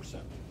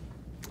 100%.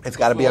 It's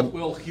got to be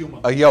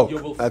human. A yoke. You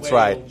will That's fail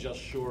right. Just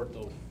short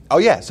of. Oh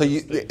yeah. So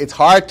it's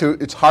hard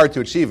to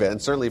achieve it,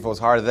 and certainly if it was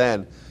hard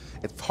then,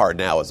 it's hard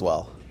now as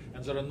well.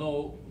 And there are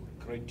no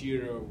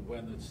criteria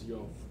when it's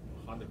you're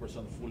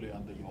 100% fully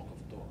under yoke of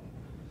Torah.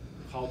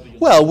 How do you?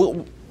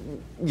 Well,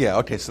 yeah.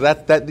 Okay. So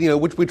that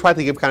which we try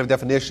to give kind of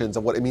definitions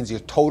of what it means. You're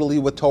totally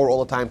with Torah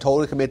all the time,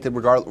 totally committed,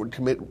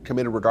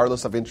 committed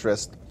regardless of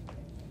interest.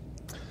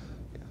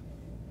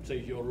 Say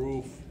your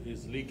roof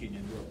is leaking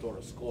and you're a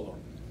Torah scholar.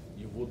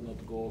 You would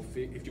not go,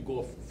 if you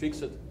go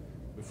fix it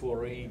before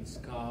rains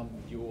come,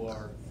 you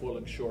are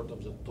falling short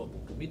of the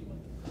total commitment.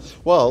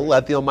 Well,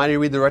 let the Almighty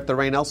redirect the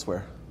rain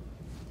elsewhere.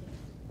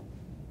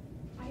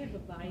 I have a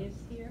bias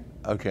here.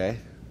 Okay.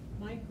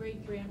 My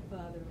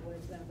great-grandfather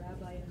was a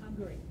rabbi in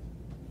Hungary.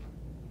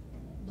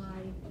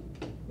 My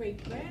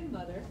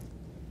great-grandmother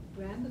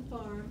ran the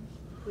farm,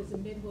 was a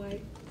midwife.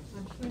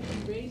 I'm sure she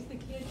raised the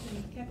kids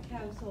and kept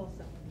cows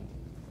also.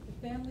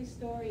 The family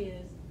story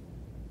is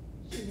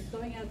she was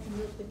going out to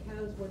milk the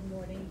cows one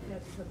morning,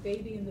 had her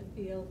baby in the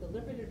field,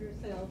 delivered it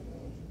herself,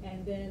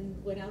 and then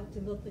went out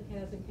to milk the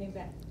cows and came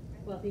back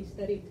while he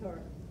studied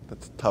Torah.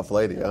 That's a tough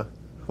lady, huh?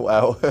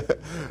 Wow.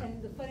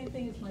 And the funny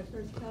thing is my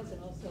first cousin,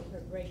 also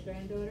her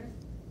great-granddaughter,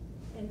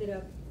 ended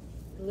up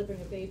delivering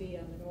a baby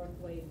on the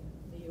Northway,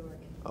 New York.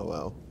 Oh,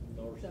 wow.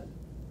 So,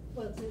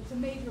 well, it's a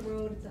major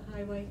road, it's a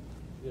highway.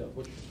 Yeah,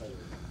 which highway?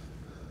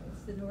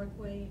 It's the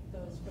Northway,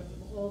 goes from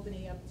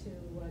Albany up to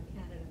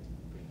Canada.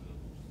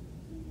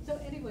 So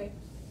anyway,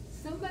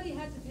 somebody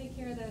had to take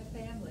care of that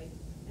family,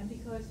 and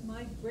because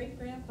my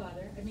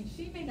great-grandfather, I mean,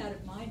 she may not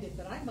have minded,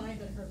 but I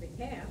mind on her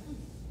behalf,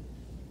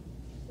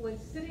 was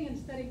sitting and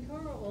studying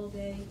Torah all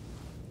day,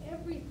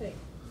 everything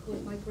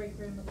was my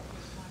great-grandmother's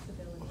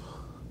responsibility.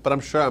 But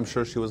I'm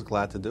sure she was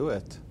glad to do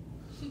it.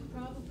 She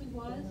probably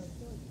was.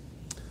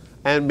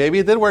 And maybe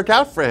it did work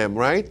out for him,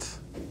 right?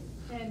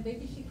 And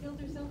maybe she killed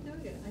herself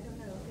doing it. I don't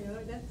know.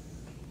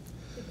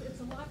 It's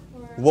a lot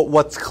for...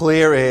 What's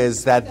clear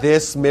is that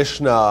this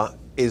Mishna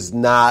is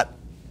not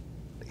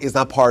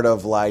part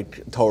of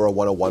like Torah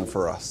 101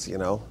 for us, you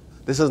know?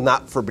 This is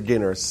not for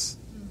beginners.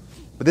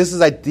 But this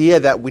is an idea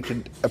that we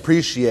should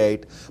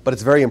appreciate, but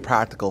it's very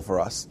impractical for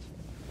us.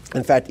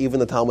 In fact, even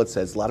the Talmud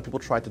says a lot of people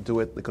tried to do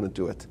it, they couldn't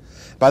do it.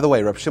 By the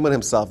way, Reb Shimon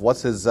himself,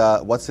 what's his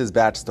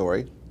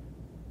backstory?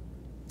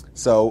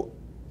 So,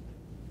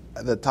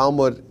 the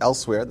Talmud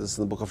elsewhere, this is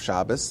in the book of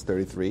Shabbos,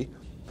 33b,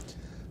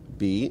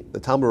 the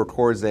Talmud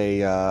records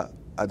a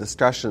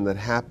discussion that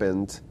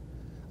happened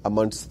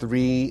amongst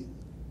three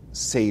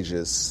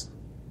sages,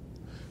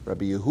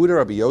 Rabbi Yehuda,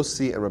 Rabbi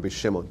Yossi, and Rabbi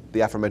Shimon,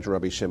 the aforementioned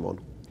Rabbi Shimon.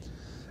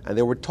 And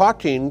they were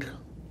talking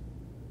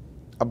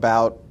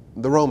about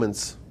the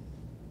Romans.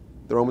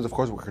 The Romans, of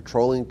course, were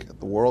controlling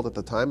the world at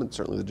the time, and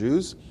certainly the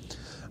Jews.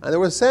 And they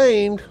were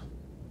saying,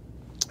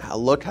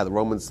 look how the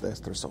Romans,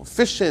 they're so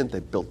efficient,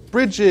 they built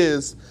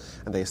bridges,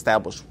 and they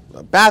established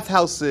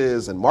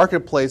bathhouses and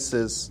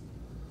marketplaces.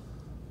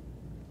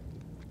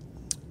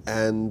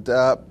 And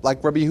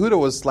like Rabbi Yehuda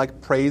was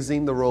like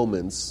praising the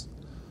Romans.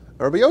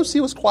 Rabbi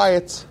Yossi was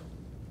quiet.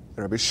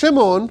 And Rabbi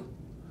Shimon,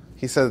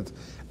 he said,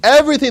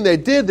 everything they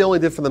did, they only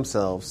did for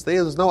themselves.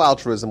 There's no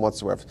altruism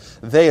whatsoever.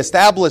 They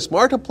established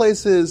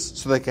marketplaces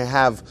so they could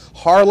have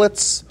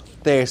harlots.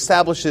 They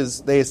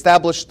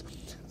established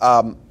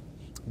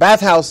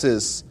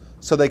bathhouses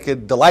so they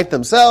could delight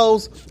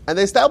themselves. And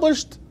they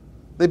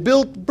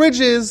built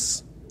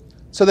bridges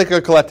so they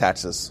could collect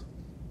taxes.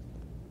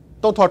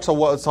 Don't talk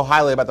so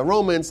highly about the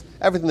Romans.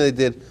 Everything they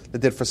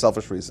did for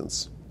selfish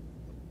reasons.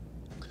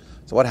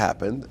 So what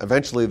happened?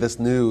 Eventually this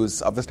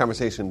news of this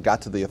conversation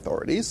got to the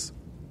authorities.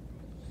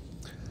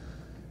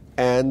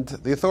 And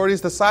the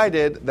authorities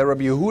decided that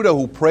Rabbi Yehuda,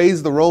 who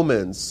praised the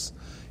Romans,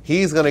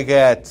 he's going to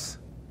get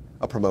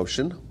a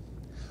promotion.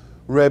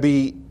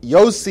 Rabbi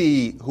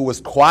Yossi, who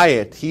was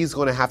quiet, he's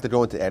going to have to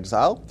go into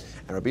exile.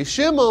 And Rabbi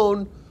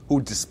Shimon,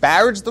 who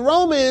disparaged the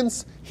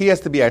Romans, he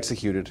has to be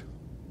executed.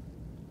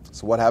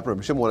 So what happened?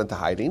 Rabbi Shimon went into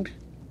hiding.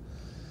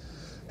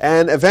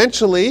 And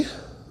eventually,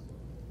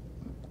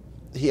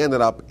 he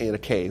ended up in a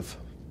cave.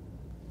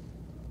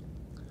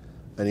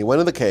 And he went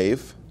in the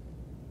cave.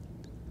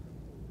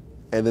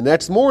 And the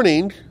next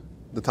morning,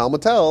 the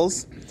Talmud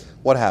tells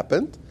what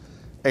happened.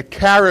 A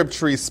carob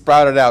tree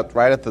sprouted out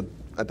right at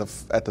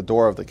the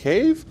door of the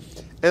cave,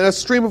 and a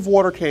stream of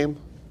water came.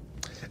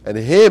 And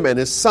him and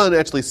his son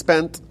actually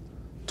spent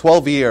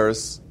 12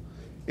 years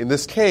in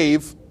this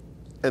cave,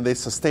 and they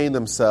sustained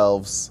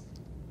themselves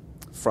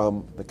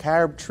from the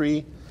carob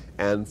tree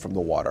and from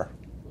the water.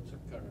 What's a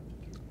carob?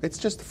 It's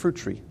just a fruit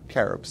tree,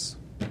 carobs.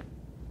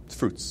 It's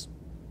fruits.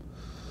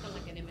 Kind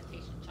of like an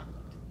imitation chocolate.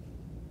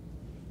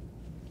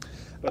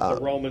 But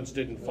the Romans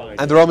didn't find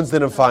And it. the Romans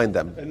didn't find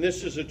them. And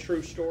this is a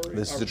true story?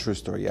 This is a true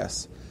story,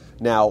 yes.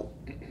 Now,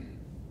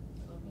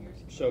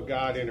 So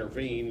God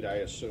intervened, I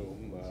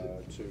assume,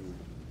 to...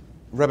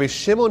 Rabbi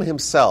Shimon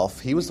himself,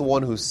 he was the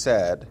one who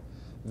said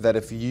that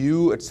if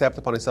you accept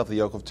upon yourself the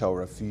yoke of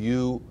Torah, if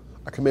you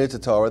are committed to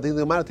Torah, then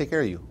the Almighty will take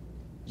care of you.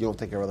 You don't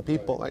take care of other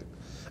people, right?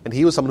 And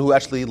he was someone who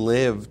actually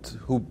lived,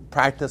 who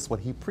practiced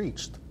what he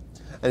preached.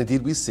 And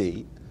indeed we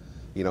see,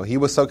 he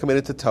was so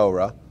committed to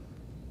Torah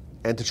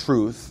and to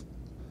truth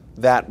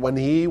that when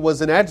he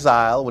was in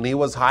exile, when he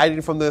was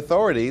hiding from the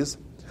authorities,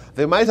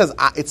 the Almighty says,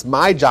 it's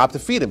my job to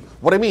feed him.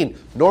 What I mean,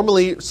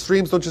 normally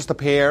streams don't just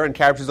appear and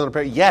carob trees don't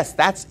appear. Yes,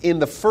 that's in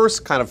the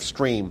first kind of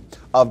stream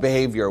of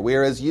behavior,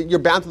 whereas you're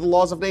bound to the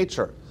laws of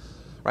nature,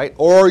 right?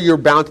 Or you're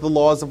bound to the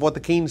laws of what the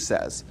king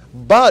says.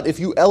 But if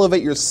you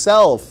elevate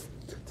yourself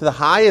to the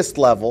highest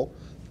level,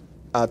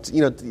 to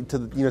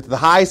the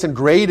highest and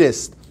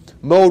greatest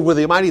mode where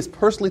the Almighty is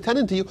personally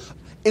tending to you,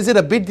 is it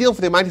a big deal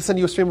for the Almighty to send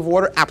you a stream of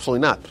water?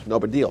 Absolutely not. No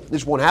big deal.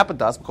 This won't happen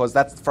to us because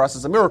that's, for us,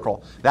 is a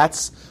miracle.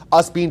 That's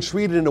us being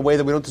treated in a way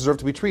that we don't deserve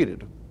to be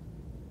treated.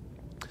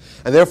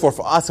 And therefore,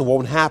 for us, it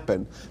won't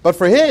happen. But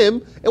for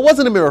him, it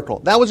wasn't a miracle.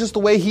 That was just the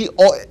way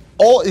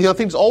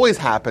things always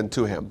happened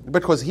to him.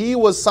 Because he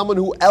was someone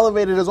who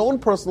elevated his own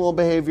personal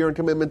behavior and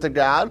commitment to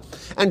God,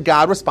 and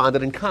God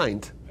responded in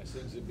kind. I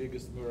think the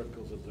biggest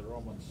miracle that the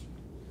Romans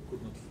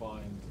could not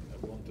find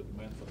a wanted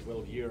man for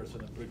 12 years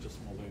in a pretty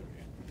small area.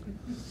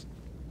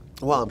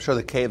 Well, I'm sure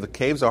the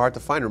caves are hard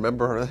to find.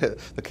 Remember,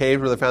 the caves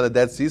where they found the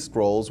Dead Sea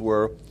Scrolls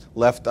were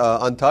left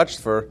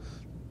untouched for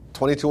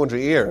 2,200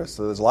 years.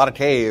 So there's a lot of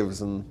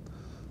caves, and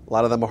a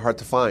lot of them are hard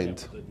to find. Yeah,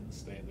 but they didn't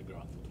stay in the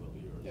ground for 12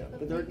 years. Yeah,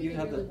 but there, you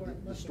have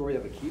the story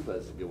of Akiva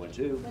is a good one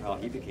too. How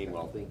he became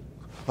wealthy.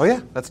 Oh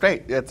yeah, that's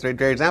great. That's a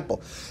great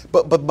example.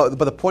 But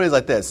the point is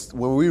like this: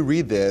 when we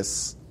read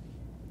this,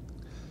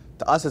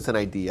 to us it's an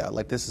idea.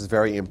 Like, this is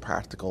very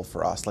impractical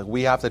for us. Like,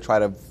 we have to try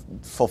to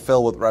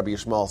fulfill what Rabbi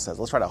Yishmael says.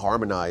 Let's try to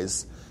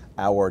harmonize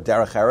our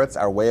derech eretz,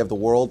 our way of the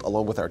world,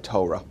 along with our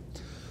Torah.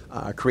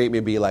 Create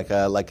maybe like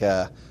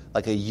a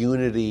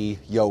unity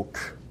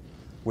yoke.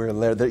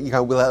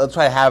 Let's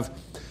try to have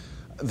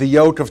the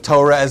yoke of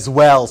Torah as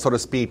well, so to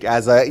speak,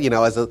 as a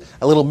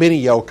little mini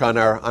yoke on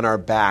our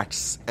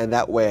backs, and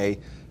that way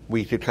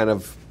we could kind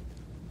of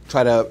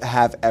try to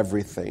have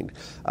everything.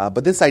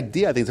 But this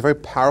idea, I think, is a very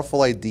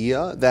powerful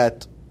idea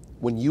that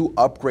when you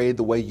upgrade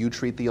the way you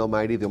treat the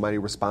Almighty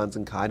responds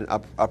in kind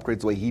and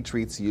upgrades the way He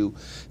treats you.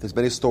 There's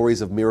many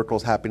stories of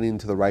miracles happening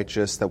to the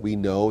righteous that we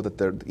know that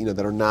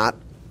that are not.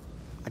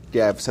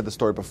 Yeah, I've said the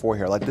story before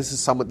here. Like, this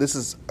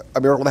is a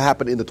miracle that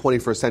happened in the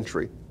 21st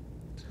century.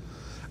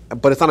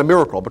 But it's not a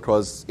miracle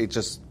because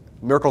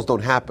miracles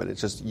don't happen. It's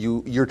just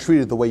you're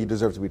treated the way you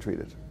deserve to be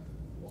treated.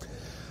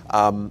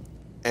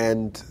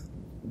 And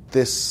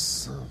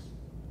this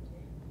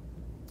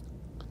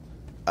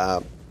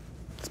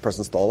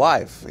person's still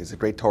alive. He's a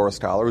great Torah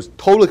scholar who's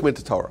totally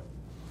committed to Torah.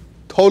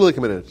 Totally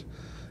committed.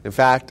 In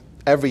fact,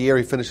 every year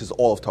he finishes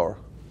all of Torah,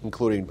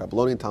 including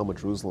Babylonian Talmud,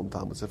 Jerusalem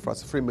Talmud, Sifra,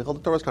 Sifrim,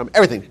 Mechilta, Torah, Hakana,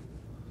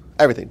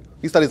 everything.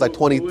 He studies like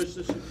 20. Who is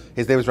this?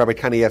 His name is Rabbi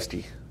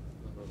Kanievsky.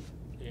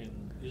 In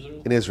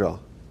Israel? In Israel.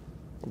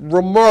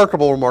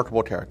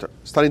 Remarkable character.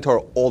 Studying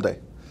Torah all day.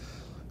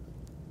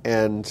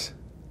 And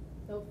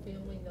No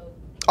family, no.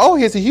 oh,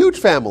 he has a huge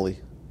family.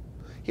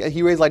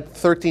 He raised like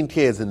 13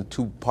 kids in a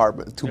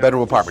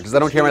two-bedroom apartment because they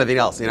don't care about anything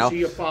else, Is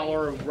he a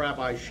follower of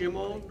Rabbi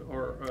Shimon?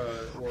 Or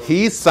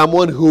He's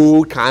someone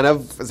who kind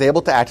of is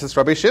able to access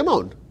Rabbi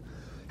Shimon.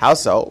 How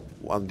so?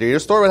 Well, I'll tell you a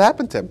story what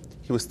happened to him.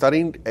 He was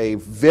studying a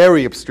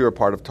very obscure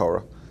part of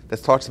Torah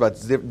that talks about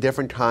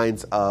different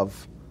kinds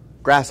of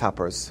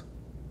grasshoppers.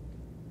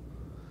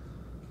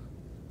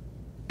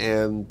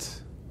 And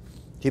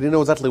he didn't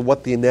know exactly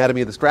what the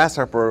anatomy of this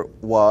grasshopper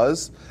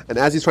was. And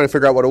as he's trying to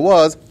figure out what it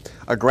was,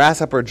 a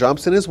grasshopper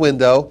jumps in his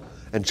window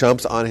and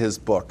jumps on his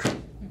book.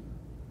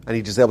 And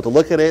he's just able to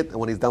look at it, and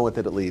when he's done with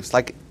it, it leaves.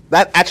 Like,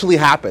 that actually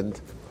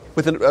happened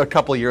within a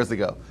couple of years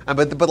ago.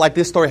 But like,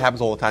 this story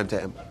happens all the time to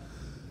him.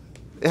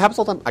 It happens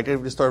all the time. I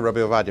gave this story to Rabbi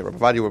Ovadia. Rabbi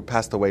Ovadia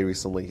passed away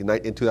recently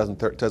in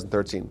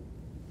 2013.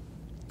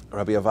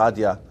 Rabbi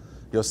Ovadia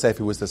Yosef,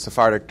 who was the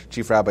Sephardic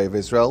chief rabbi of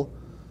Israel,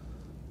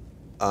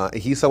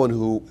 he's someone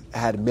who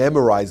had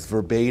memorized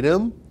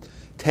verbatim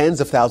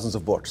tens of thousands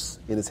of books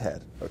in his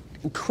head.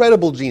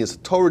 Incredible genius,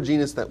 Torah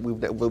genius that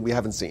we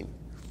haven't seen.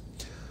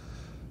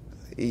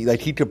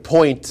 He could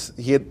point.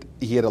 He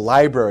had a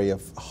library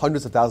of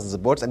hundreds of thousands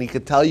of books, and he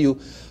could tell you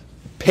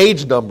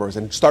page numbers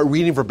and start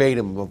reading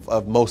verbatim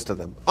of most of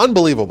them.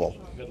 Unbelievable.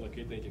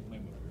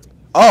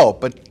 Oh,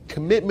 but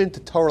commitment to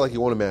Torah like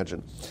you won't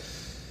imagine.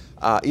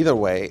 Either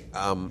way,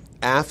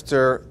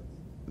 after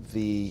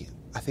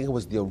I think it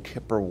was the Yom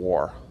Kippur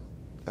War.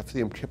 After the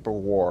Yom Kippur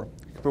War,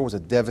 Kippur was a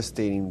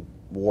devastating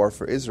war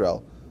for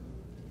Israel,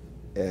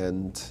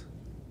 and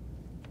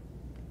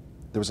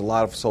there was a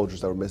lot of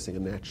soldiers that were missing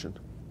in action.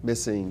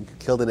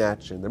 Killed in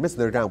action. They're missing.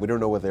 They're down. We don't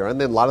know where they are.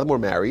 And then a lot of them were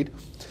married.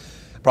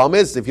 Problem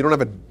is, if you don't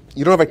have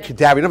a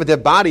cadaver, you don't have a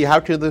dead body. How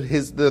can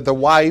the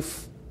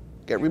wife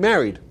get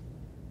remarried?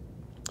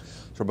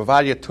 So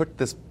Bavaria took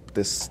this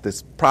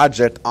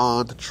project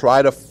on to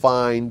try to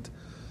find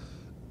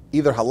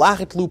either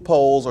halachic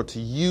loopholes or to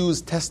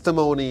use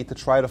testimony to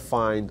try to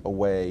find a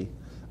way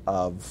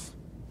of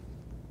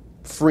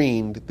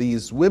freeing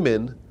these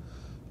women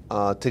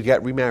to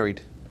get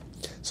remarried.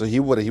 So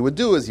what he would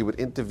do is he would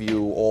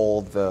interview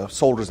all the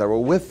soldiers that were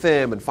with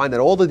him and find out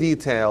all the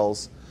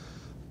details,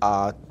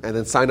 and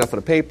then sign off on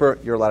a paper.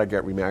 You're allowed to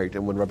get remarried.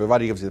 And when Rabbi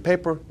Vadi gives you the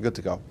paper, you're good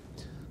to go.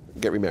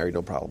 Get remarried,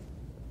 no problem.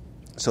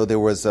 So there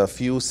was a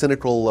few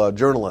cynical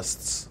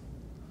journalists,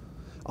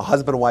 a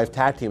husband and wife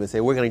tag team, and say,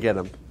 "We're going to get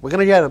him. We're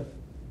going to get him."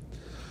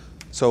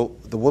 So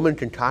the woman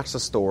concocts a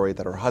story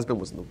that her husband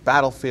was in the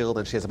battlefield,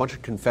 and she has a bunch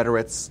of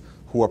Confederates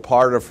who are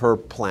part of her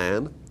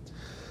plan,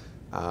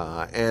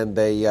 and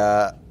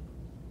they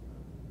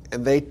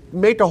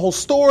make a whole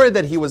story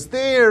that he was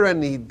there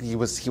and he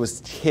was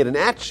hit in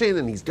action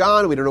and he's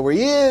gone. We don't know where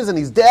he is and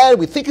he's dead.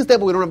 We think he's dead,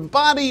 but we don't have a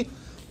body.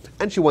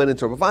 And she went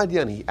into Rabbi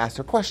Vadia and he asked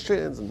her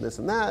questions and this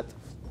and that.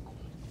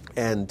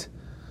 And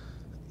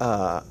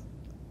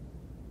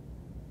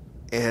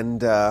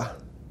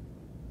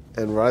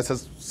Rabbi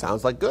says,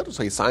 "Sounds like good."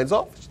 So he signs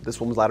off. This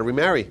woman's allowed to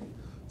remarry.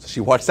 So she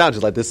watched out.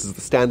 She's like, "This is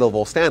the scandal of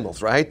all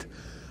scandals, right?"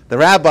 The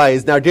rabbi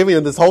is now giving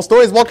him this whole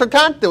story. It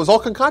was all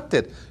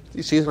concocted.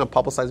 She's going to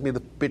publicize me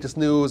the biggest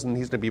news, and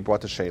he's going to be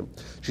brought to shame.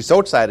 She's so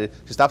excited,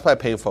 she stops by a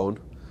payphone,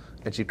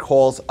 and she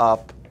calls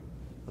up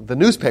the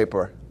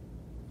newspaper.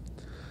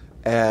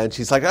 And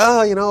she's like,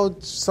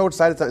 so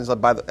excited.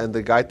 And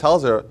the guy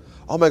tells her,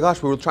 "Oh my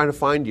gosh, we were trying to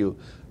find you.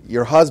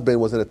 Your husband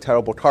was in a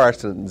terrible car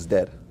accident and is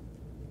dead."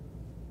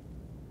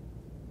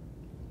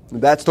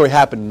 And that story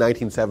happened in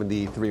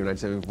 1973 or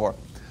 1974.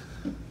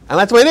 And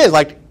that's the way it is.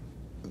 Like,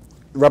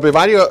 Rabbi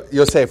Vadia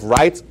Yosef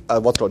writes,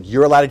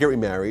 you're allowed to get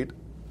remarried.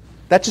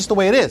 That's just the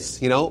way it is,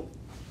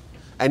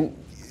 And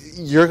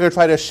you're going to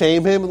try to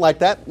shame him like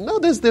that? No,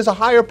 there's a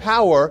higher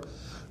power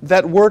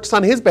that works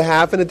on his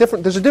behalf, and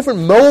there's a different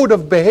mode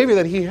of behavior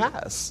that he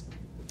has.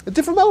 A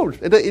different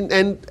mode.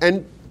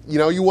 And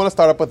you want to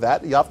start up with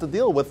that. You have to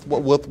deal with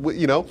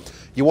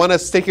you want to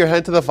stick your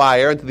hand to the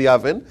fire, into the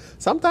oven.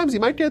 Sometimes you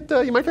might get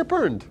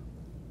burned.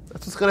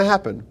 That's what's going to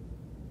happen.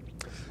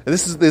 And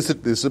this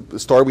is a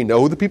story. We know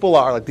who the people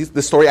are. Like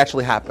this story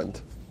actually happened.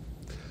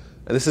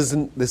 And this is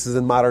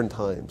in modern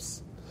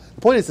times.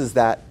 The point is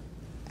that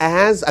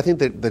as I think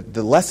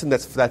the lesson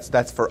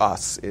that's for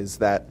us is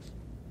that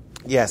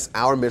yes,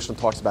 our Mishna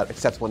talks about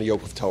accept one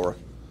yoke of Torah,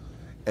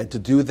 and to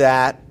do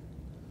that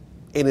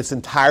in its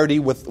entirety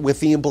with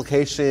the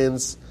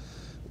implications,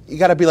 you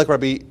got to be like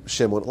Rabbi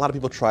Shimon. A lot of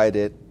people tried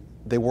it;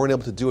 they weren't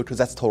able to do it because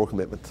that's total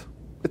commitment.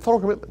 It's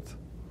total commitment,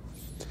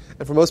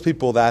 and for most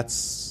people,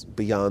 that's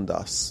beyond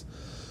us.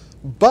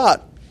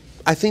 But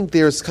I think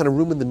there's kind of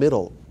room in the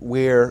middle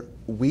where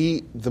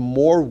the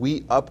more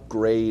we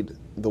upgrade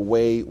the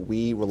way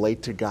we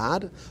relate to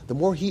God, the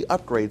more He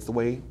upgrades the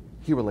way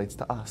He relates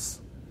to us.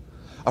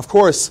 Of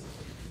course,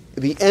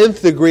 the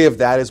nth degree of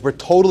that is we're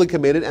totally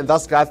committed, and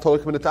thus God's totally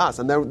committed to us.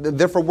 And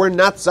therefore, we're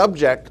not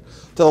subject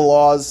to the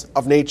laws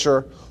of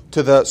nature,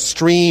 to the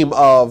stream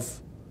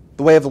of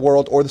the way of the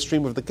world, or the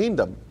stream of the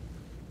kingdom.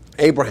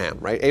 Abraham,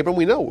 right? Abraham,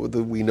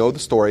 we know the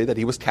story that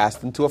he was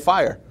cast into a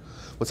fire.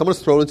 When someone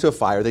is thrown into a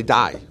fire, they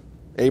die.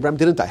 Abraham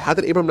didn't die. How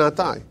did Abraham not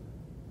die?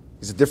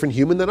 He's a different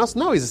human than us?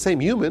 No, he's the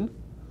same human.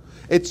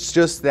 It's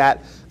just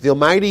that the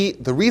Almighty,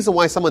 the reason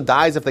why someone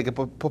dies if they get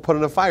put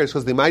in a fire is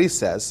because the Almighty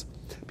says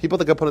people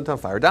that get put into a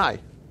fire die.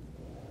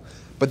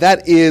 But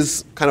that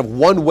is kind of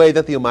one way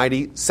that the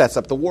Almighty sets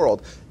up the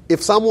world.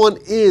 If someone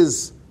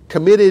is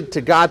committed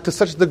to God to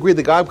such a degree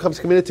that God becomes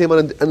committed to him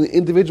on an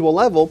individual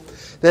level,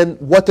 then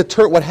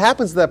what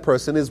happens to that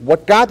person is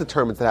what God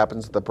determines that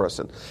happens to the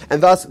person.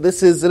 And thus,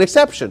 this is an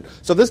exception.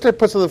 So if this guy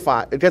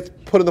gets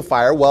put in the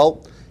fire,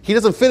 well, he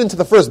doesn't fit into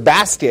the first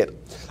basket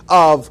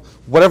of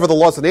whatever the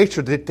laws of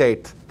nature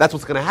dictate. That's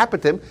what's going to happen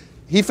to him.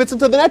 He fits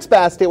into the next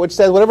basket, which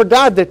says whatever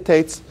God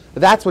dictates,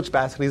 that's which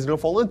basket he's going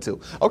to fall into.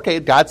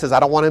 Okay, God says, I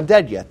don't want him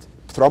dead yet.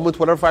 Throw him into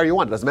whatever fire you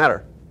want. It doesn't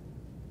matter.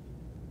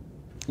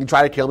 You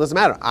try to kill him, doesn't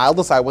matter. I'll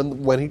decide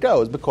when he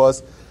goes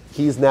because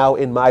he's now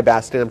in my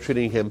basket and I'm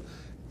treating him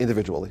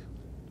individually.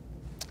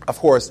 Of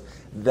course,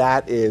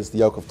 that is the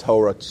yoke of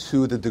Torah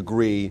to the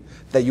degree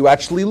that you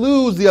actually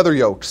lose the other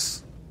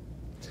yokes.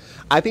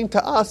 I think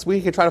to us, we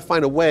can try to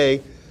find a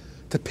way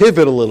to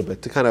pivot a little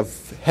bit, to kind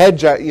of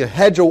hedge to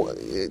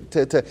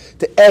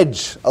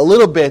edge a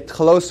little bit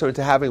closer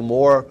to having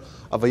more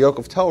of a yoke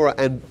of Torah,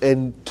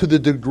 and to the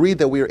degree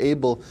that we are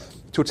able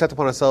to accept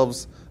upon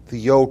ourselves the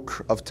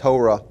yoke of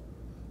Torah,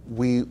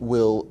 we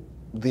will.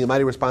 The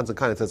Almighty responds in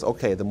kind and says,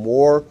 "Okay, the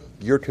more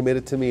you're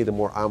committed to me, the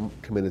more I'm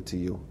committed to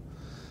you."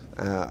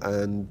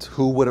 And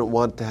who wouldn't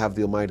want to have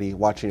the Almighty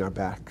watching our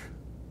back?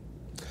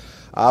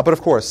 But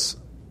of course,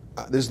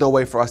 there's no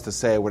way for us to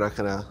say we're not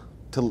going to.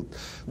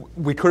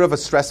 We could have a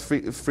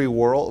stress-free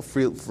world.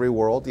 Free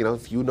world. You know,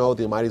 if you know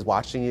the Almighty's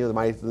watching you, the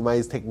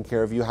Almighty's taking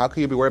care of you. How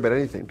can you be worried about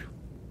anything?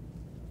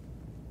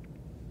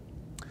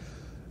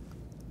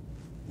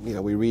 You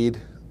know, we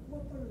read.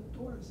 What part of the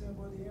Torah say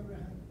about the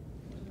Abraham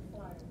in the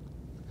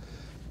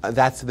fire?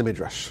 That's in the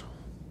Midrash.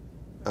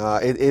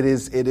 It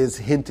is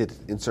hinted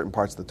in certain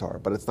parts of the Torah,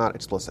 but it's not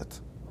explicit.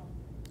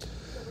 So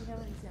we have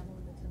an example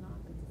in the Tanakh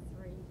of the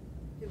three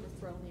who were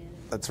thrown in.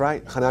 That's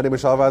right. Hanani,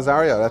 Mishael, and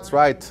Azariah. That's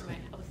right.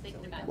 I was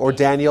thinking about Or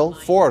Daniel,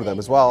 4 of them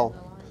as well.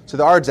 So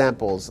there are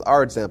examples.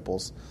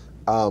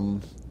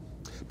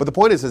 But the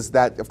point is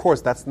that, of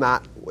course, that's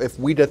not. If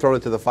we get thrown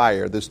into the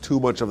fire, there's too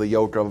much of the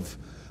yoke of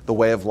the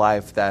way of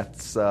life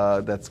that's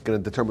going to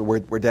determine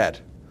we're dead.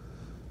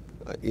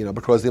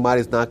 Because the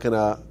Almighty is not going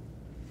to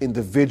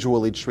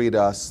individually treat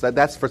us.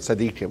 That's for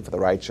tzaddikim, for the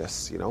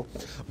righteous,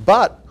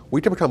 But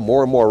we can become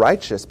more and more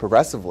righteous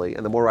progressively,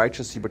 and the more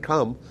righteous you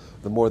become,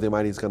 the more the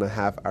Almighty is going to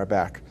have our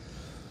back.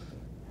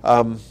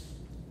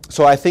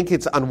 So I think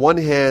it's, on one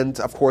hand,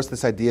 of course,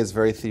 this idea is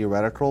very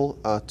theoretical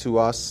to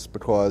us,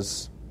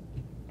 because,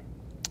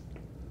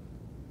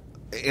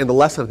 and the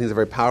lesson, I think, is a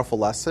very powerful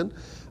lesson.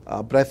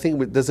 But I think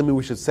it doesn't mean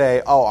we should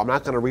say, I'm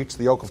not going to reach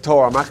the yoke of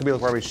Torah. I'm not going to be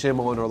like Rabbi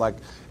Shimon or like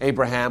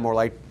Abraham or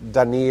like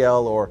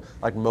Daniel or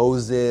like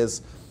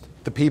Moses,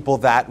 the people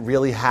that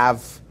really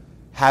have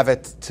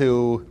it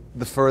to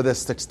the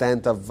furthest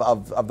extent of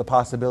the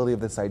possibility of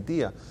this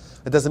idea.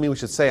 It doesn't mean we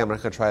should say, I'm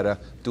not going to try to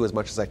do as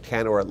much as I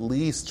can, or at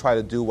least try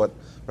to do what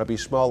Rabbi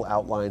Shmuel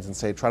outlines and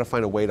say, try to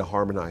find a way to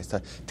harmonize,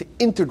 to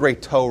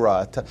integrate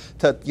Torah,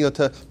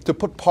 to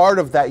put part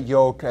of that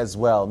yoke as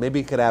well. Maybe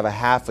you could have a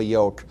half a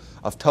yoke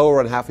of Torah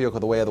and half a yoke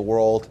of the way of the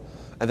world,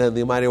 and then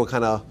the Almighty will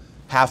kind of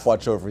half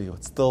watch over you.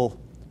 It's still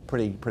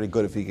pretty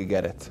good if you could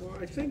get it. Well,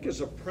 I think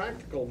as a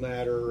practical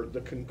matter,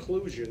 the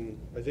conclusion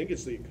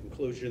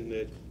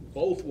that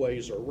both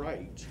ways are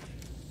right.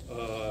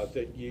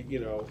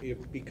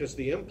 Because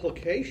the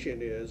implication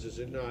is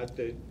it not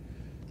that,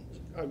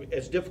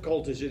 as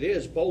difficult as it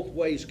is, both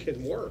ways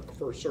can work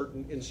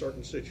in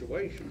certain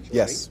situations.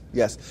 Right?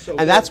 Yes. So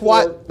and that's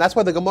why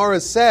the Gemara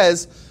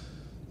says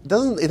it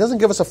doesn't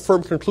give us a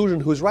firm conclusion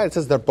who's right. It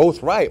says they're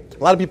both right.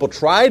 A lot of people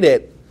tried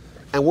it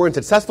and weren't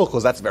successful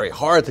because that's very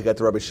hard to get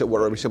to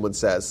what Rabbi Shimon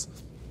says.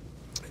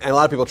 And a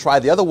lot of people tried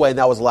the other way, and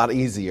that was a lot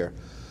easier.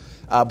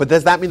 But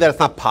does that mean that it's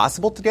not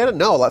possible to get it?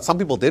 No, some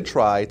people did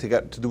try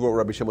to do what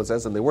Rabbi Shimon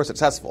says, and they were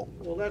successful.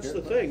 Well, that's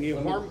the thing.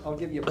 I'll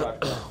give you a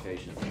practical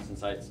application.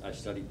 Since I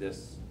studied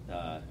this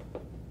about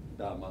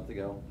a month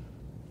ago,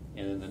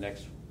 and then the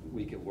next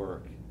week at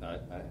work, I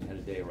had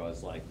a day where I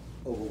was like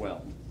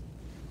overwhelmed.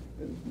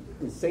 An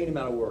insane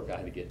amount of work I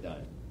had to get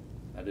done.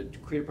 I had to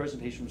create a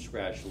presentation from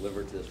scratch,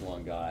 deliver it to this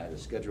one guy. I had to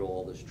schedule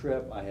all this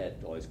trip. I had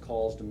all these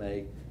calls to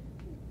make.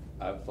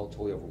 I felt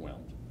totally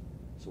overwhelmed.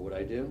 So what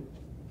I do?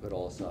 Put it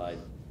all aside,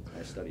 and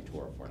I studied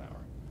Torah for an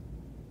hour.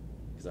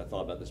 Because I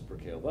thought about this per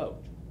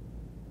vote.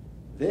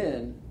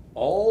 Then,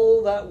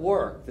 all that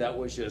work that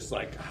was just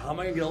like, how am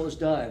I going to get all this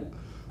done?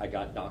 I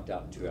got knocked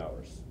out in 2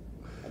 hours.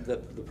 The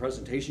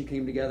presentation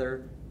came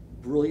together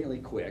brilliantly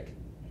quick.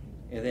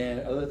 And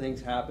then other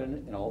things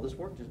happen, and all this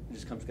work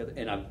just comes together.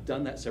 And I've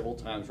done that several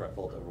times where I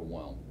felt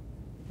overwhelmed.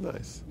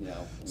 Nice.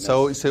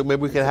 So maybe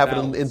we can have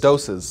it in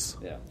doses.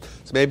 Yeah.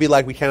 So maybe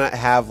like we cannot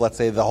have, let's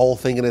say, the whole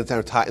thing in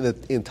the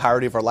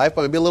entirety of our life,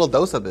 but maybe a little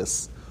dose of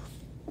this.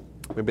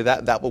 Maybe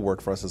that will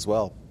work for us as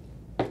well.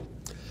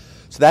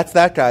 So that's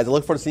that, guys. I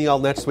look forward to seeing you all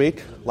next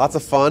week. Lots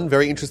of fun,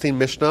 very interesting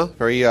Mishnah,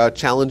 very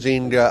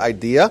challenging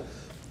idea.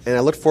 And I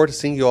look forward to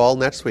seeing you all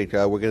next week.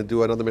 We're going to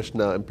do another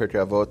Mishnah in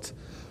Pirkei Avot.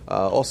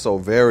 Also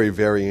very,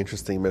 very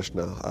interesting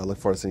Mishnah. I look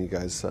forward to seeing you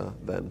guys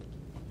then.